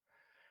 Absolutely.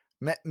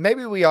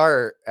 Maybe we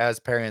are as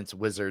parents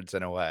wizards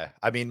in a way.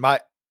 I mean,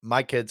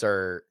 my kids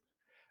are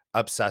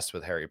obsessed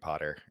with Harry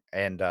Potter,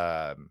 and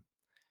oh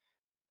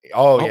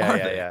Oh, yeah, are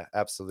yeah, they? yeah,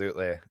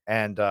 absolutely.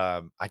 And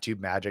I do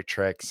magic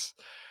tricks,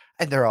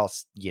 and they're all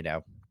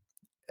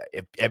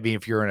if I mean,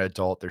 if you're an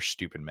adult, they're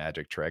stupid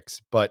magic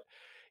tricks, but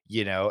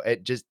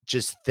it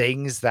just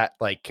things that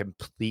like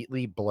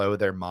completely blow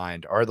their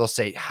mind, or they'll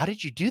say, "How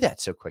did you do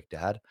that so quick,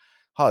 Dad?"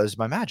 "Oh, it was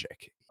my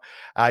magic."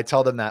 I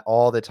tell them that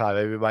all the time.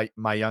 I mean,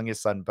 my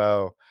youngest son,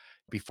 Bo,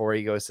 before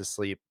he goes to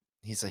sleep,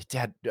 he's like,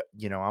 "Dad,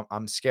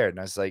 I'm scared." And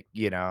I was like,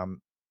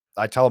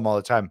 I tell him all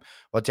the time,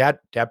 "Well, Dad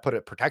put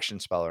a protection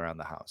spell around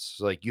the house,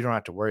 so like you don't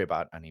have to worry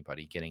about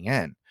anybody getting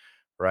in,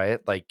 right?"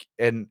 Like,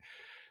 and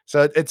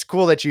so it's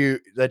cool that you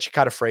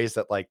kind of phrased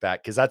it like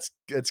that, because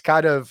it's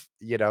kind of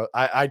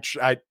I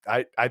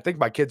think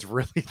my kids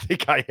really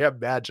think I am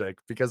magic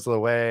because of the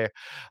way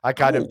I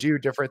kind of Oh, do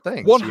different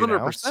things,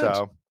 100%.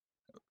 so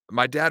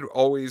My dad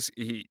always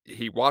he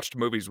watched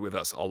movies with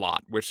us a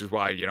lot, which is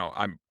why,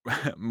 I'm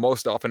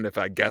most often if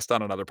I guest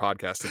on another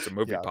podcast, it's a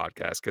movie yeah.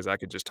 podcast because I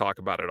could just talk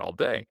about it all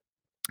day.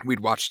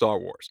 We'd watch Star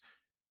Wars,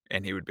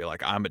 and he would be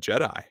like, "I'm a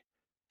Jedi,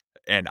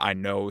 and I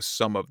know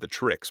some of the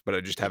tricks, but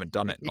I just haven't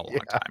done it in a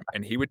long Yeah. time."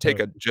 And he would take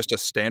a just a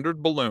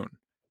standard balloon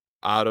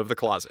out of the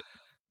closet,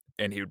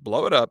 and he would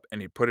blow it up,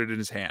 and he'd put it in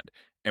his hand.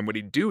 And what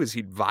he'd do is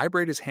he'd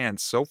vibrate his hand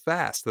so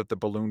fast that the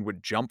balloon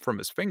would jump from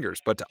his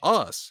fingers, but to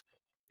us,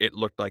 it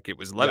looked like it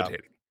was Yeah.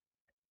 levitating.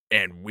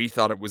 And we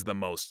thought it was the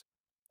most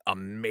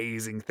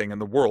amazing thing in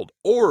the world.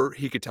 Or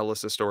he could tell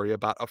us a story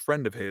about a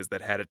friend of his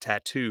that had a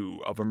tattoo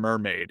of a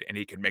mermaid and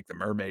he could make the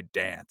mermaid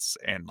dance.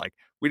 And like,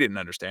 we didn't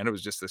understand. It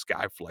was just this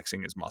guy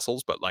flexing his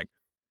muscles, but like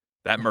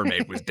that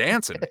mermaid was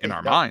dancing in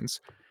our Yep.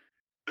 minds.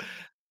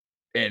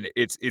 And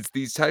it's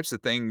these types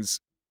of things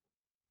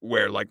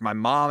where, like, my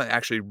mom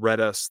actually read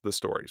us the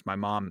stories. My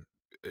mom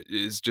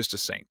is just a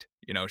saint.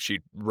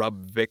 She'd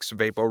rub Vicks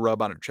Vapo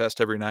Rub on her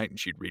chest every night, and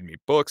she'd read me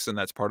books, and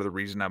that's part of the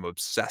reason I'm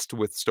obsessed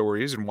with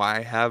stories and why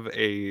I have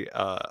a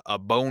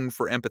bone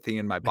for empathy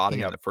in my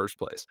body in Yep. the first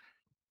place.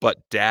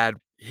 But dad,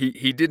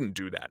 he didn't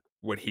do that.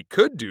 What he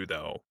could do,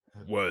 though,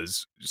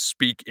 was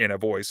speak in a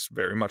voice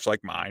very much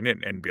like mine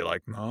and be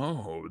like,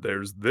 "No,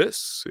 there's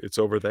this. It's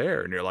over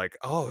there." And you're like,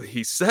 "Oh,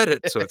 he said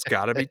it, so it's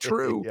gotta be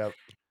true." Yep.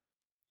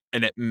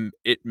 And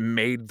it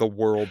made the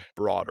world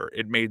broader,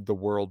 it made the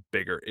world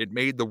bigger, it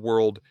made the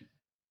world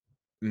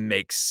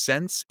make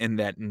sense in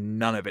that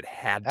none of it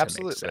had to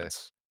make Absolutely.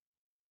 sense,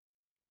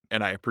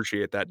 and I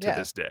appreciate that to Yeah.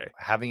 this day.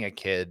 Having a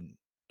kid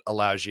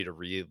allows you to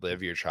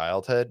relive your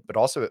childhood, but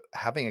also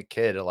having a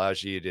kid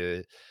allows you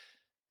to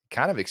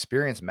kind of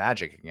experience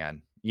magic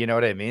again. You know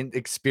what I mean?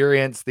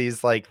 Experience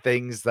these like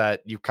things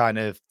that you kind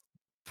of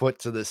put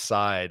to the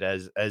side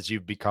as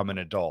you become an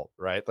adult,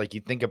 right? Like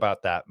you think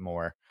about that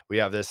more. We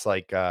have this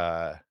like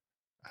I,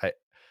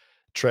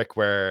 trick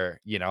where,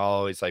 I'll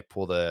always like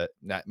pull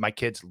my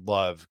kids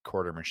love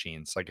quarter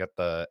machines, like at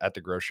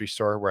the grocery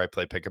store where I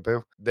play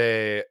peekaboo.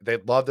 They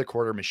love the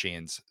quarter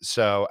machines.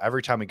 So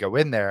every time we go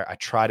in there, I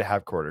try to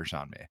have quarters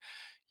on me,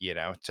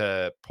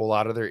 to pull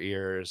out of their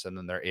ears, and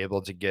then they're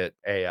able to get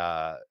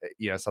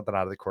something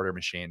out of the quarter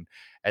machine.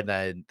 And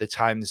then the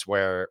times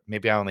where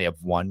maybe I only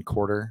have one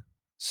quarter,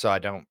 so I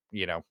don't,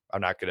 I'm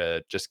not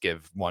gonna just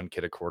give one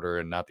kid a quarter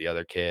and not the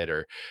other kid,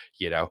 or,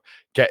 you know,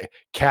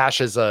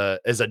 cash is a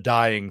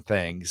dying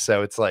thing.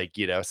 So it's like,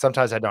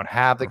 sometimes I don't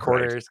have the Right.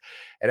 quarters.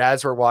 And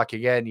as we're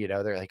walking in,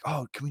 they're like,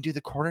 "Oh, can we do the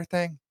quarter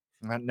thing?"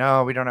 I'm like,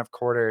 "No, we don't have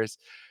quarters."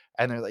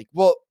 And they're like,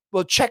 "Well,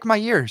 check my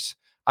ears.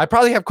 I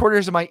probably have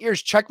quarters in my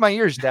ears. Check my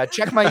ears, Dad.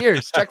 Check my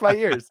ears. Check my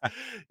ears." And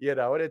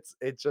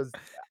it's just,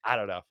 I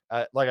don't know.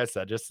 Like I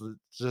said, just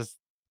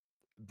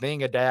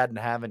being a dad and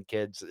having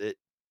kids, it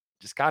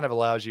just kind of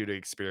allows you to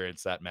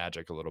experience that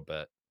magic a little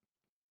bit.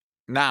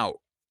 Now,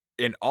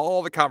 in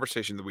all the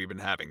conversation that we've been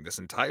having this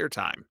entire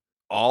time,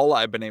 all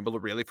I've been able to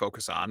really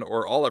focus on,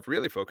 or all I've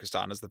really focused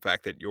on, is the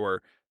fact that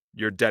you're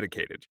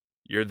dedicated.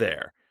 You're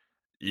there.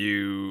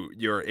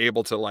 You're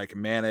able to, like,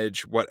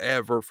 manage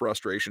whatever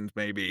frustrations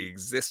may be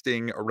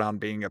existing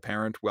around being a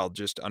parent while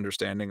just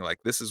understanding, like,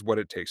 this is what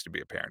it takes to be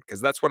a parent.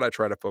 Because that's what I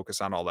try to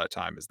focus on all that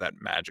time, is that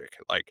magic.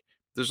 Like,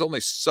 there's only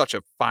such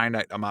a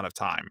finite amount of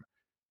time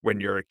when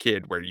you're a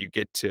kid where you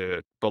get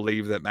to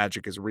believe that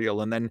magic is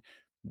real, and then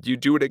you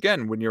do it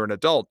again when you're an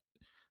adult,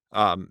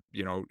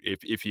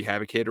 if you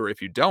have a kid or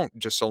if you don't,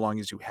 just so long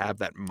as you have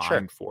that Sure.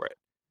 mind for it.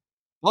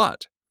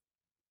 But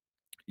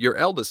your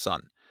eldest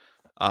son,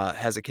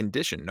 has a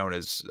condition known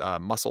as,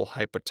 muscle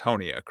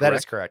hypotonia, That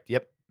is correct? correct.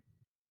 Yep.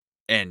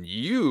 And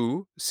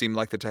you seem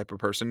like the type of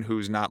person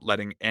who's not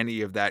letting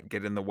any of that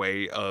get in the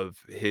way of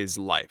his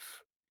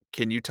life.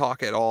 Can you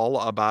talk at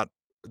all about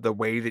the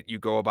way that you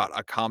go about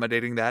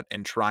accommodating that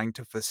and trying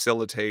to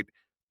facilitate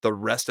the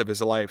rest of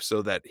his life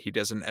so that he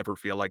doesn't ever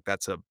feel like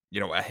that's a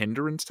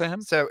hindrance to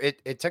him? So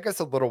it took us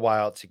a little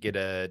while to get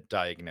a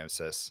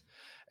diagnosis.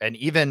 And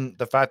even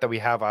the fact that we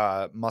have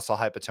a muscle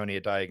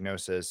hypotonia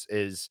diagnosis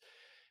is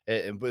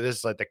this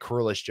is like the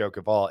cruelest joke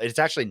of all. It's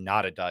actually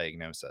not a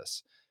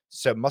diagnosis.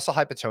 So muscle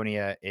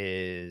hypotonia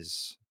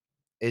is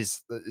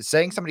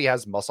saying somebody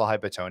has muscle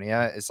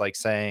hypotonia is like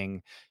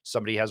saying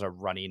somebody has a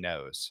runny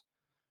nose.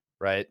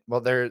 Right? Well,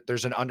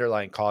 there's an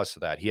underlying cause to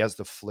that. He has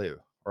the flu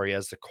or he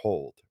has the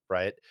cold,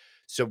 right?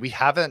 So we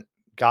haven't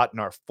gotten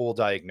our full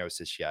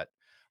diagnosis yet,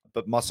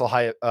 but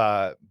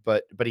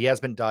but he has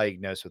been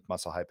diagnosed with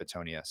muscle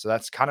hypotonia. So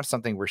that's kind of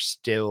something we're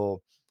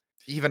still,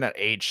 even at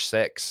age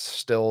 6,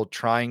 still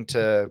trying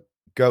to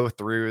go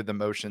through the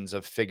motions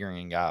of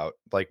figuring out.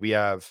 Like we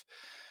have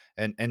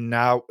and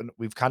now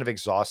we've kind of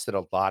exhausted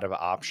a lot of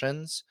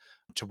options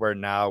to where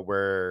now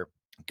we're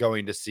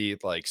going to see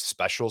like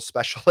special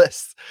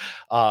specialists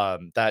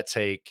that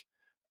take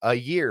a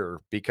year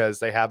because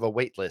they have a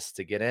wait list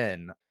to get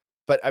in.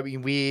 But I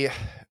mean, we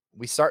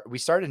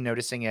started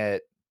noticing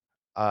it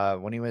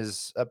when he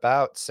was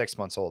about 6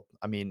 months old.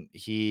 I mean,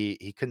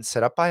 he couldn't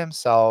sit up by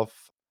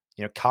himself.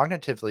 You know,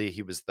 cognitively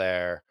he was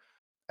there,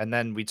 and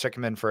then we took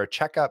him in for a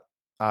checkup.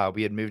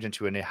 We had moved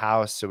into a new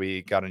house, so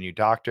we got a new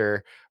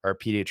doctor, or a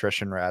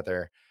pediatrician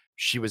rather.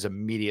 She was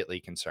immediately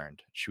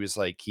concerned. She was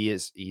like,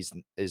 he's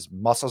his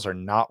muscles are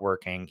not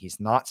working. He's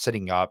not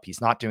sitting up.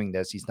 He's not doing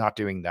this. He's not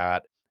doing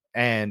that."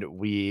 And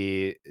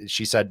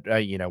she said,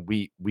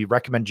 we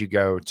recommend you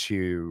go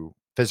to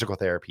physical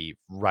therapy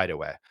right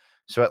away.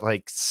 So at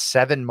like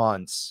 7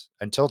 months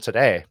until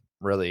today,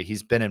 really,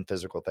 he's been in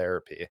physical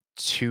therapy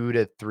 2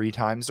 to 3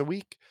 times a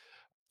week.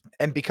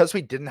 And because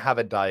we didn't have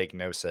a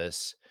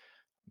diagnosis,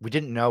 we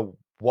didn't know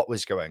what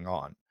was going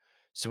on.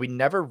 So we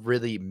never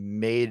really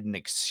made an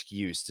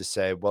excuse to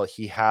say, well,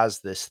 he has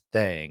this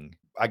thing.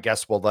 I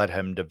guess we'll let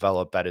him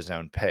develop at his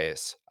own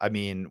pace. I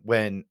mean,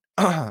 when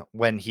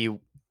when he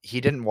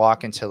didn't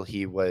walk until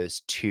he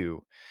was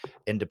 2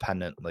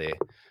 independently.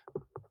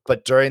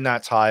 But during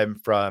that time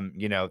from,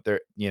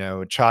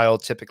 a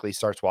child typically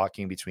starts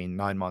walking between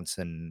 9 months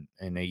and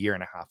a year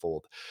and a half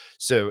old.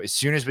 So as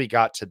soon as we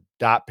got to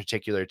that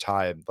particular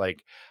time,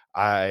 like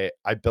I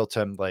built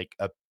him like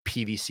a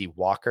PVC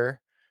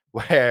walker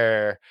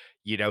where,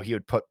 he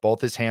would put both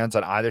his hands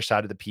on either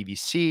side of the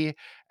PVC,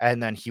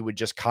 and then he would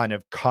just kind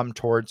of come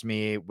towards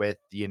me with,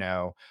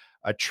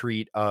 a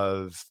treat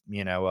of,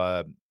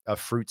 a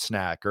fruit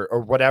snack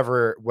or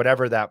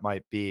whatever that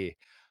might be.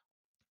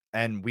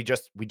 And we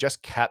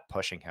just kept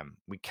pushing him.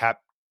 We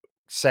kept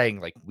saying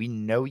like, "We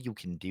know you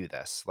can do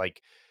this.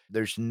 Like,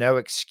 there's no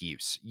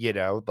excuse,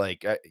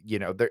 like,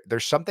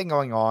 there's something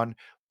going on.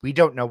 We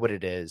don't know what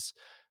it is,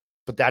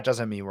 but that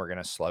doesn't mean we're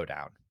gonna slow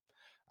down."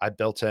 I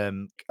built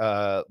him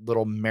a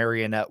little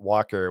marionette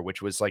walker,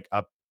 which was like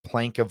a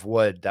plank of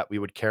wood that we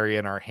would carry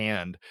in our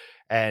hand,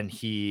 and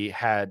he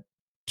had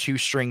 2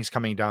 strings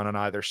coming down on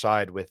either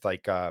side with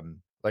like a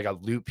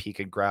loop he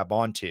could grab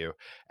onto,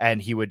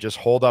 and he would just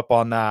hold up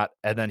on that,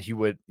 and then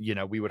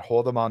we would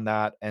hold him on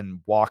that and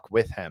walk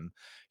with him.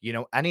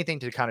 Anything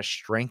to kind of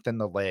strengthen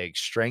the legs,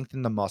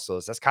 strengthen the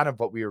muscles. That's kind of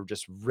what we were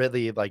just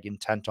really like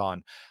intent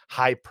on,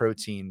 high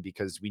protein,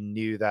 because we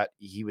knew that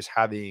he was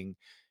having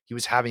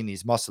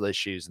these muscle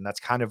issues, and that's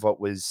kind of what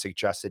was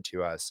suggested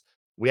to us.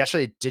 We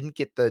actually didn't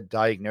get the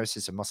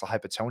diagnosis of muscle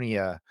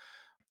hypotonia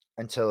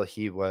until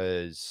he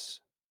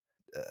was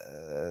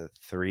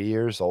 3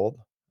 years old,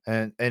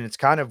 and it's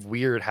kind of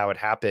weird how it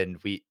happened.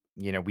 We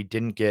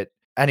didn't get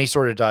any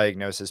sort of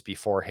diagnosis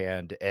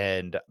beforehand,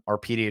 and our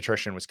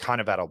pediatrician was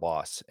kind of at a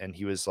loss, and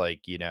he was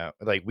like,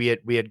 like we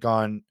had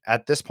gone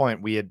at this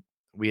point, we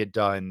had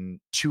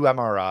done 2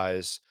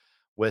 MRIs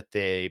with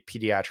a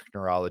pediatric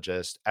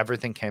neurologist.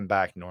 Everything came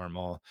back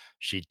normal.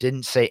 She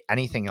didn't say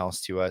anything else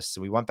to us,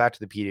 so we went back to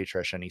the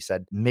pediatrician. He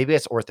said, "Maybe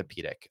it's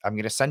orthopedic. I'm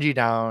gonna send you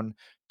down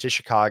to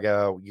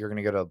Chicago. You're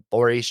going to go to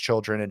Lurie's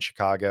Children in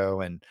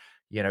Chicago and,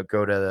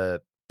 go to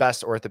the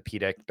best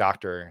orthopedic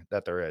doctor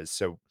that there is."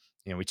 So,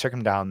 we took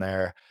him down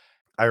there.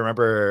 I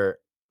remember,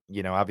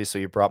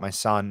 obviously you brought my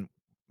son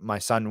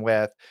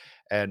with,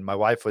 and my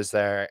wife was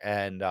there,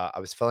 and, I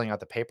was filling out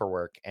the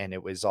paperwork, and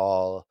it was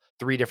all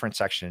 3 different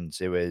sections.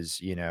 It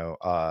was,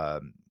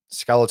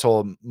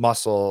 skeletal,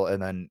 muscle,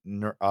 and then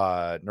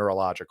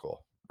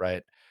neurological,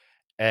 right?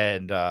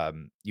 And,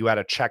 you had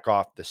to check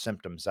off the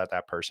symptoms that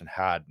that person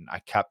had, and I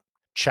kept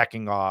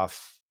checking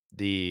off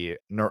the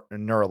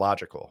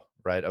neurological,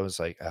 right? I was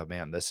like, "Oh,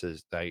 man, this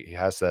is like, he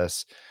has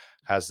this,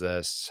 has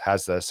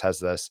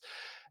this,"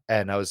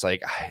 and I was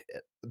like,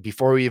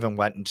 before we even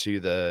went into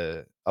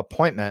the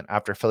appointment,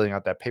 after filling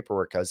out that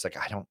paperwork, I was like,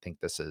 "I don't think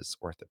this is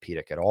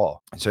orthopedic at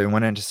all." So we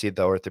went in to see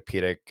the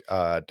orthopedic,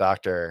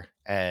 doctor,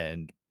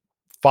 and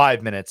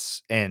 5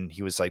 minutes in,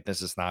 he was like,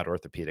 "This is not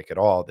orthopedic at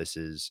all. This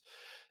is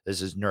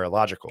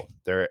neurological.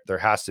 There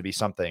has to be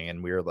something."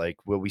 And we were like,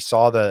 "Well, we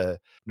saw the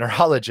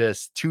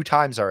neurologist 2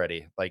 times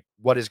already. Like,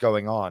 what is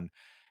going on?"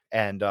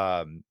 And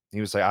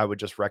he was like, "I would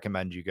just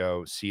recommend you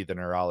go see the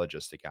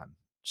neurologist again."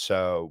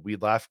 So we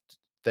left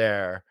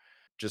there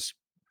just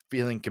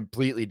feeling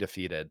completely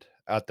defeated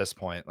at this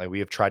point. Like, we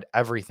have tried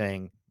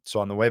everything. So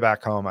on the way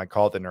back home, I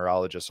called the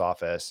neurologist's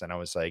office and I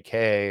was like,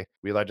 "Hey,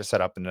 we'd like to set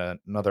up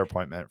another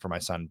appointment for my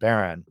son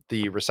Baron."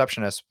 The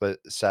receptionist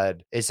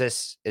said, "Is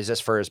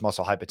this for his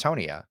muscle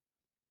hypotonia?"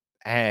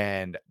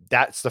 And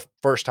that's the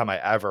first time I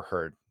ever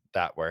heard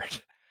that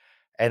word.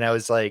 And I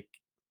was like,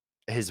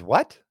 "His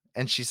what?"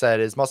 And she said,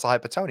 "His muscle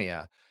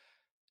hypotonia."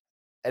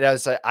 And I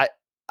was like,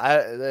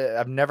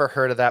 I've never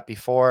heard of that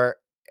before,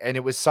 and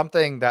it was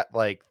something that,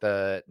 like,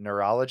 the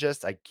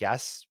neurologist, I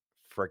guess,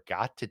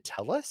 forgot to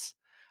tell us?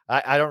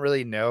 I don't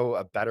really know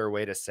a better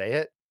way to say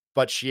it,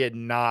 but she had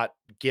not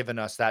given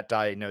us that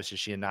diagnosis,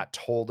 she had not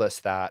told us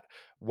that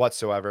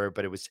whatsoever,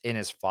 but it was in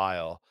his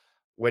file,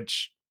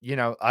 which,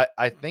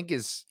 I think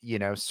is,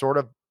 sort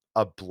of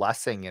a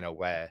blessing in a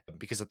way,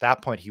 because at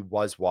that point, he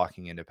was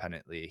walking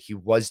independently, he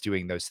was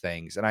doing those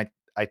things, and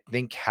I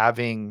think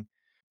having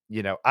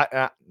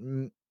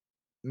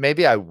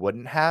maybe I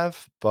wouldn't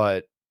have,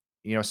 but,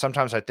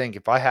 sometimes I think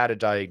if I had a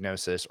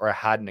diagnosis or I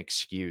had an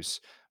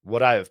excuse,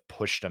 would I have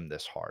pushed him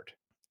this hard?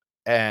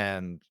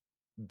 And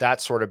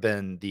that's sort of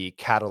been the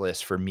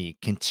catalyst for me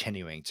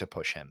continuing to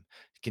push him,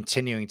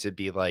 continuing to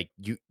be like,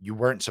 "You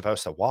weren't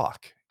supposed to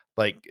walk.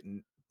 Like,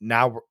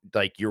 now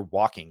like, you're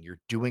walking, you're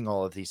doing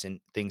all of these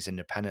things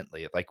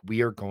independently. Like,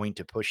 we are going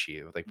to push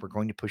you. Like, we're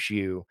going to push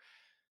you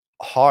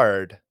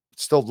hard,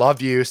 still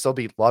love you, still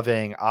be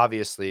loving,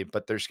 obviously,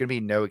 but there's gonna be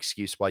no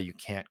excuse why you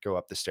can't go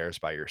up the stairs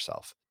by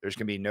yourself. There's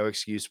gonna be no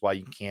excuse why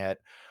you can't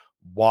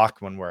walk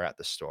when we're at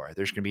the store.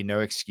 There's gonna be no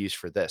excuse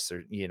for this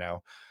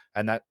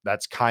and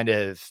that's kind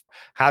of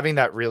having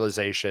that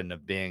realization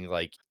of being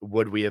like,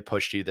 would we have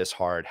pushed you this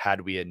hard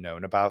had we had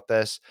known about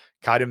this?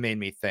 Kind of made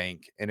me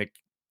think, and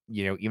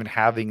even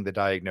having the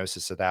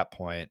diagnosis at that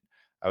point,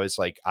 I was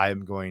like, I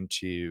am going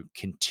to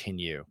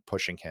continue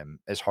pushing him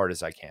as hard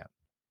as I can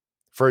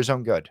for his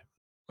own good.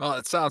 Well,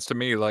 it sounds to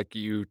me like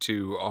you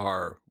 2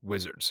 are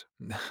wizards.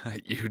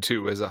 You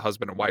 2 as a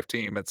husband and wife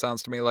team, it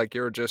sounds to me like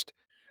you're just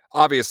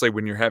obviously,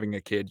 when you're having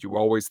a kid, you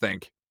always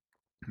think,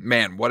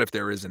 "Man, what if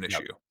there is an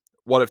Yep. issue?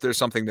 What if there's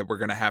something that we're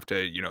gonna have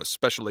to,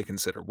 specially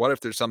consider? What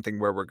if there's something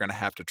where we're gonna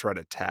have to try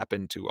to tap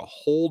into a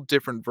whole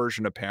different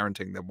version of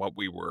parenting than what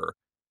we were,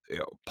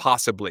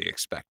 possibly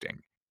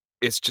expecting?"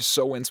 It's just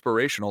so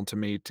inspirational to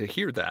me to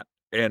hear that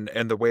and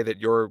the way that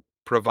you're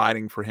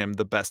providing for him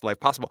the best life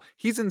possible.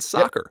 He's in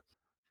Yep. soccer.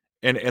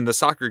 And the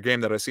soccer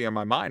game that I see in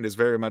my mind is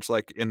very much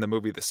like in the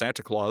movie The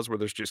Santa Claus, where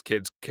there's just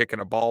kids kicking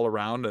a ball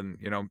around and,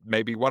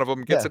 maybe one of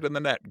them gets Yeah. it in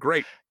the net.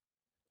 Great.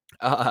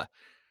 Uh,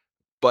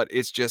 but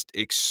it's just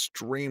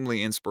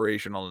extremely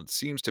inspirational. It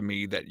seems to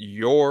me that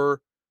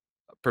your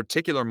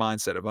particular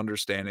mindset of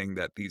understanding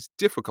that these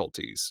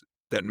difficulties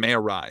that may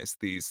arise,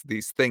 these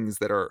things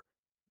that are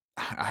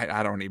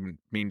I don't even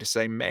mean to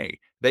say may,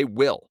 they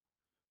will.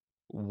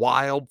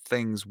 Wild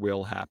things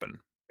will happen.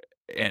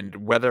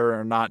 And whether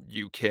or not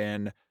you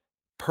can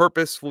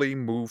purposefully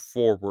move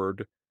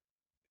forward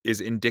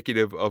is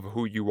indicative of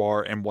who you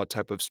are and what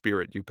type of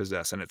spirit you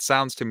possess, and it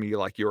sounds to me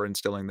like you're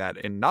instilling that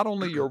in not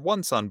only your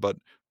one son, but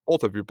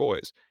both of your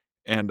boys,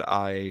 and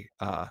I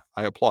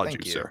applaud you,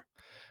 Thank you. sir.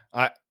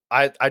 I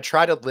I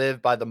try to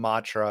live by the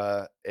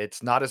mantra,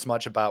 it's not as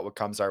much about what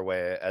comes our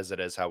way as it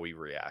is how we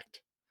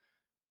react,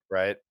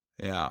 right?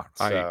 Yeah,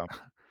 I So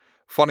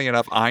funny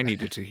enough, I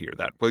needed to hear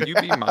that. Will you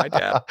be my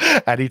dad?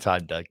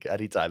 anytime, Doug,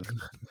 anytime.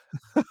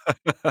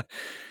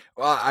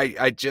 Well,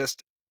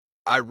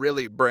 I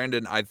really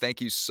Brandon, I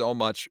thank you so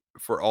much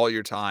for all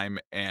your time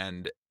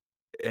and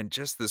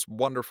just this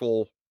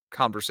wonderful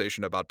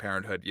conversation about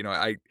parenthood.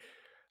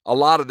 A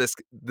lot of this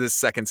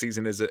second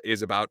season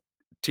is about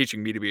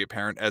teaching me to be a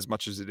parent as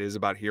much as it is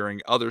about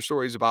hearing other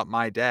stories about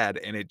my dad,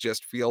 and it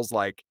just feels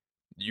like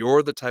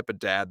you're the type of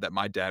dad that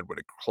my dad would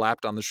have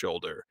clapped on the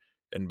shoulder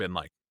and been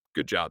like,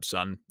 "Good job,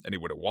 son," and he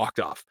would have walked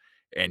off,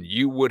 and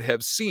you would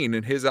have seen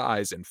in his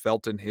eyes and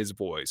felt in his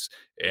voice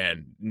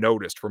and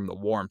noticed from the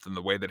warmth and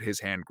the way that his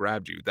hand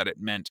grabbed you that it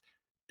meant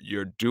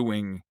you're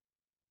doing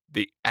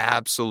the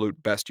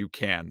absolute best you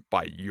can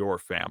by your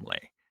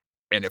family.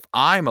 And if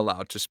I'm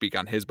allowed to speak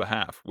on his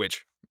behalf,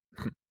 which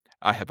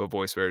I have a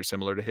voice very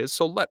similar to his,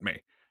 so let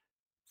me.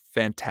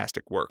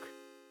 Fantastic work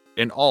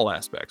in all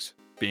aspects,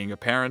 being a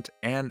parent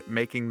and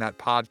making that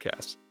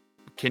podcast.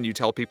 Can you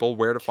tell people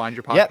where to find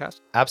your Yep,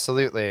 podcast?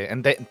 absolutely.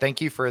 And thank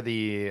you for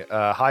the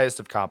highest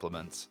of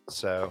compliments.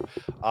 So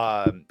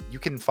you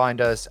can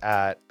find us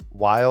at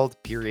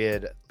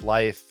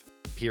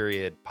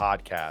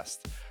wild_life_podcast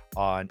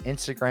on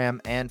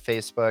Instagram and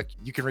Facebook.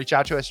 You can reach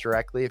out to us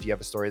directly if you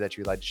have a story that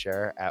you'd like to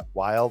share at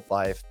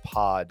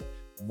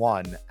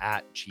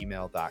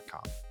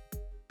wildlifepod1@gmail.com.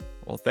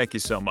 Well, thank you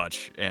so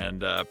much.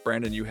 And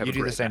Brandon, you have You a do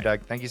the great same, night.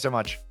 Doug. Thank you so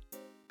much.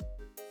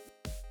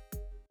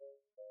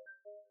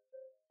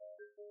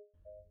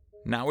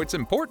 Now, it's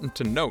important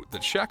to note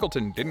that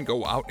Shackleton didn't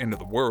go out into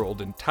the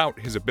world and tout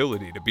his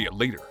ability to be a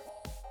leader.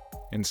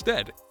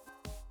 Instead,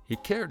 he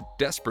cared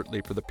desperately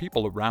for the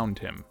people around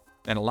him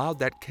and allowed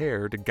that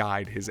care to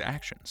guide his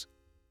actions.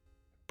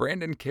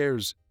 Brandon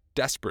cares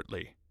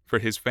desperately for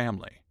his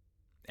family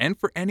and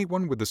for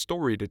anyone with a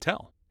story to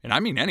tell, and I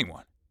mean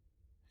anyone.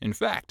 In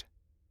fact,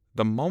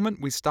 the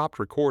moment we stopped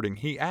recording,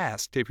 he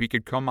asked if he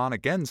could come on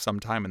again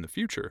sometime in the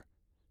future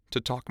to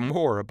talk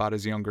more about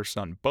his younger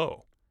son,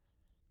 Bo.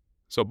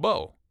 So,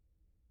 Bo,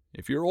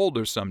 if you're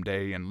older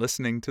someday and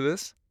listening to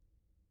this,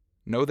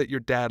 know that your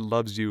dad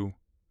loves you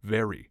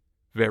very,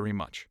 very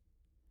much.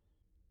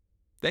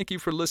 Thank you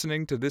for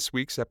listening to this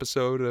week's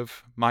episode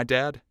of My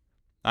Dad,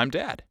 I'm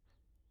Dad.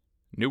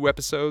 New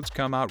episodes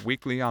come out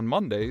weekly on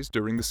Mondays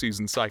during the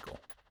season cycle.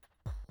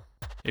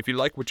 If you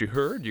like what you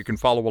heard, you can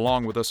follow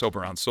along with us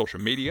over on social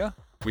media.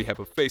 We have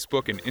a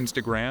Facebook and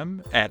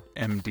Instagram at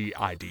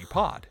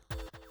MDIDpod.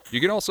 You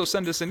can also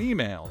send us an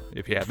email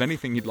if you have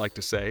anything you'd like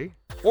to say,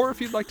 or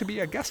if you'd like to be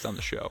a guest on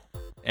the show,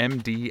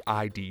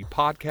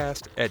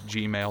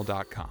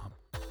 mdidpodcast@gmail.com.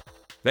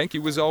 Thank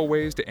you as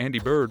always to Andy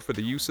Bird for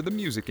the use of the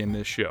music in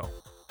this show.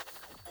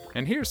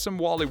 And here's some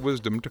Wally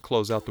wisdom to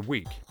close out the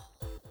week.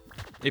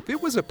 If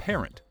it was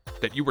apparent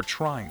that you were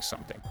trying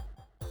something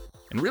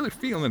and really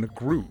feeling a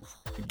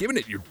groove and giving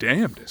it your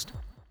damnedest,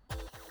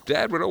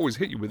 Dad would always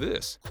hit you with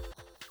this.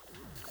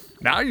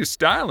 Now you're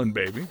styling,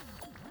 baby.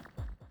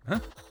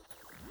 Huh?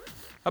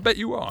 I bet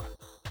you are.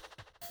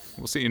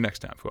 We'll see you next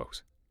time,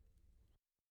 folks.